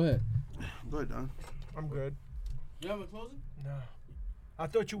 Go ahead. Go ahead, Don. I'm good. You have a closing? No. I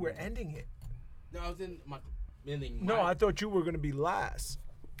thought you were ending it. No, I was in my ending. No, I thought you were going to be last.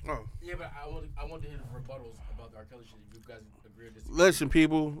 Oh. Yeah, but I want to hear the rebuttals about the R. Kelly shit. If you guys agree or disagree. Listen,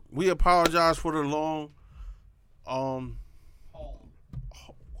 people, we apologize for the long,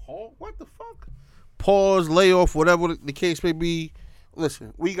 what the fuck? Pause, layoff, whatever the case may be.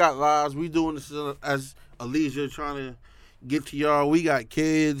 Listen, we got lives. We doing this as a leisure, trying to get to y'all. We got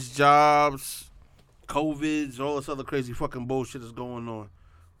kids, jobs, COVIDs, all this other crazy fucking bullshit that's going on.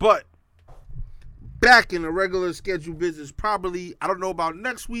 But back in the regular scheduled business, probably, I don't know about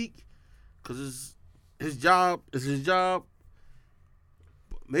next week, because his job.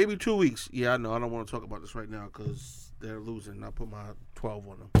 Maybe 2 weeks. Yeah, I know. I don't want to talk about this right now because they're losing. I put my 12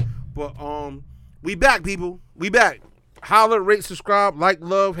 on them. But we back, people. We back. Holler, rate, subscribe, like,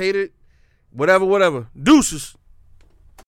 love, hate it, whatever. Deuces.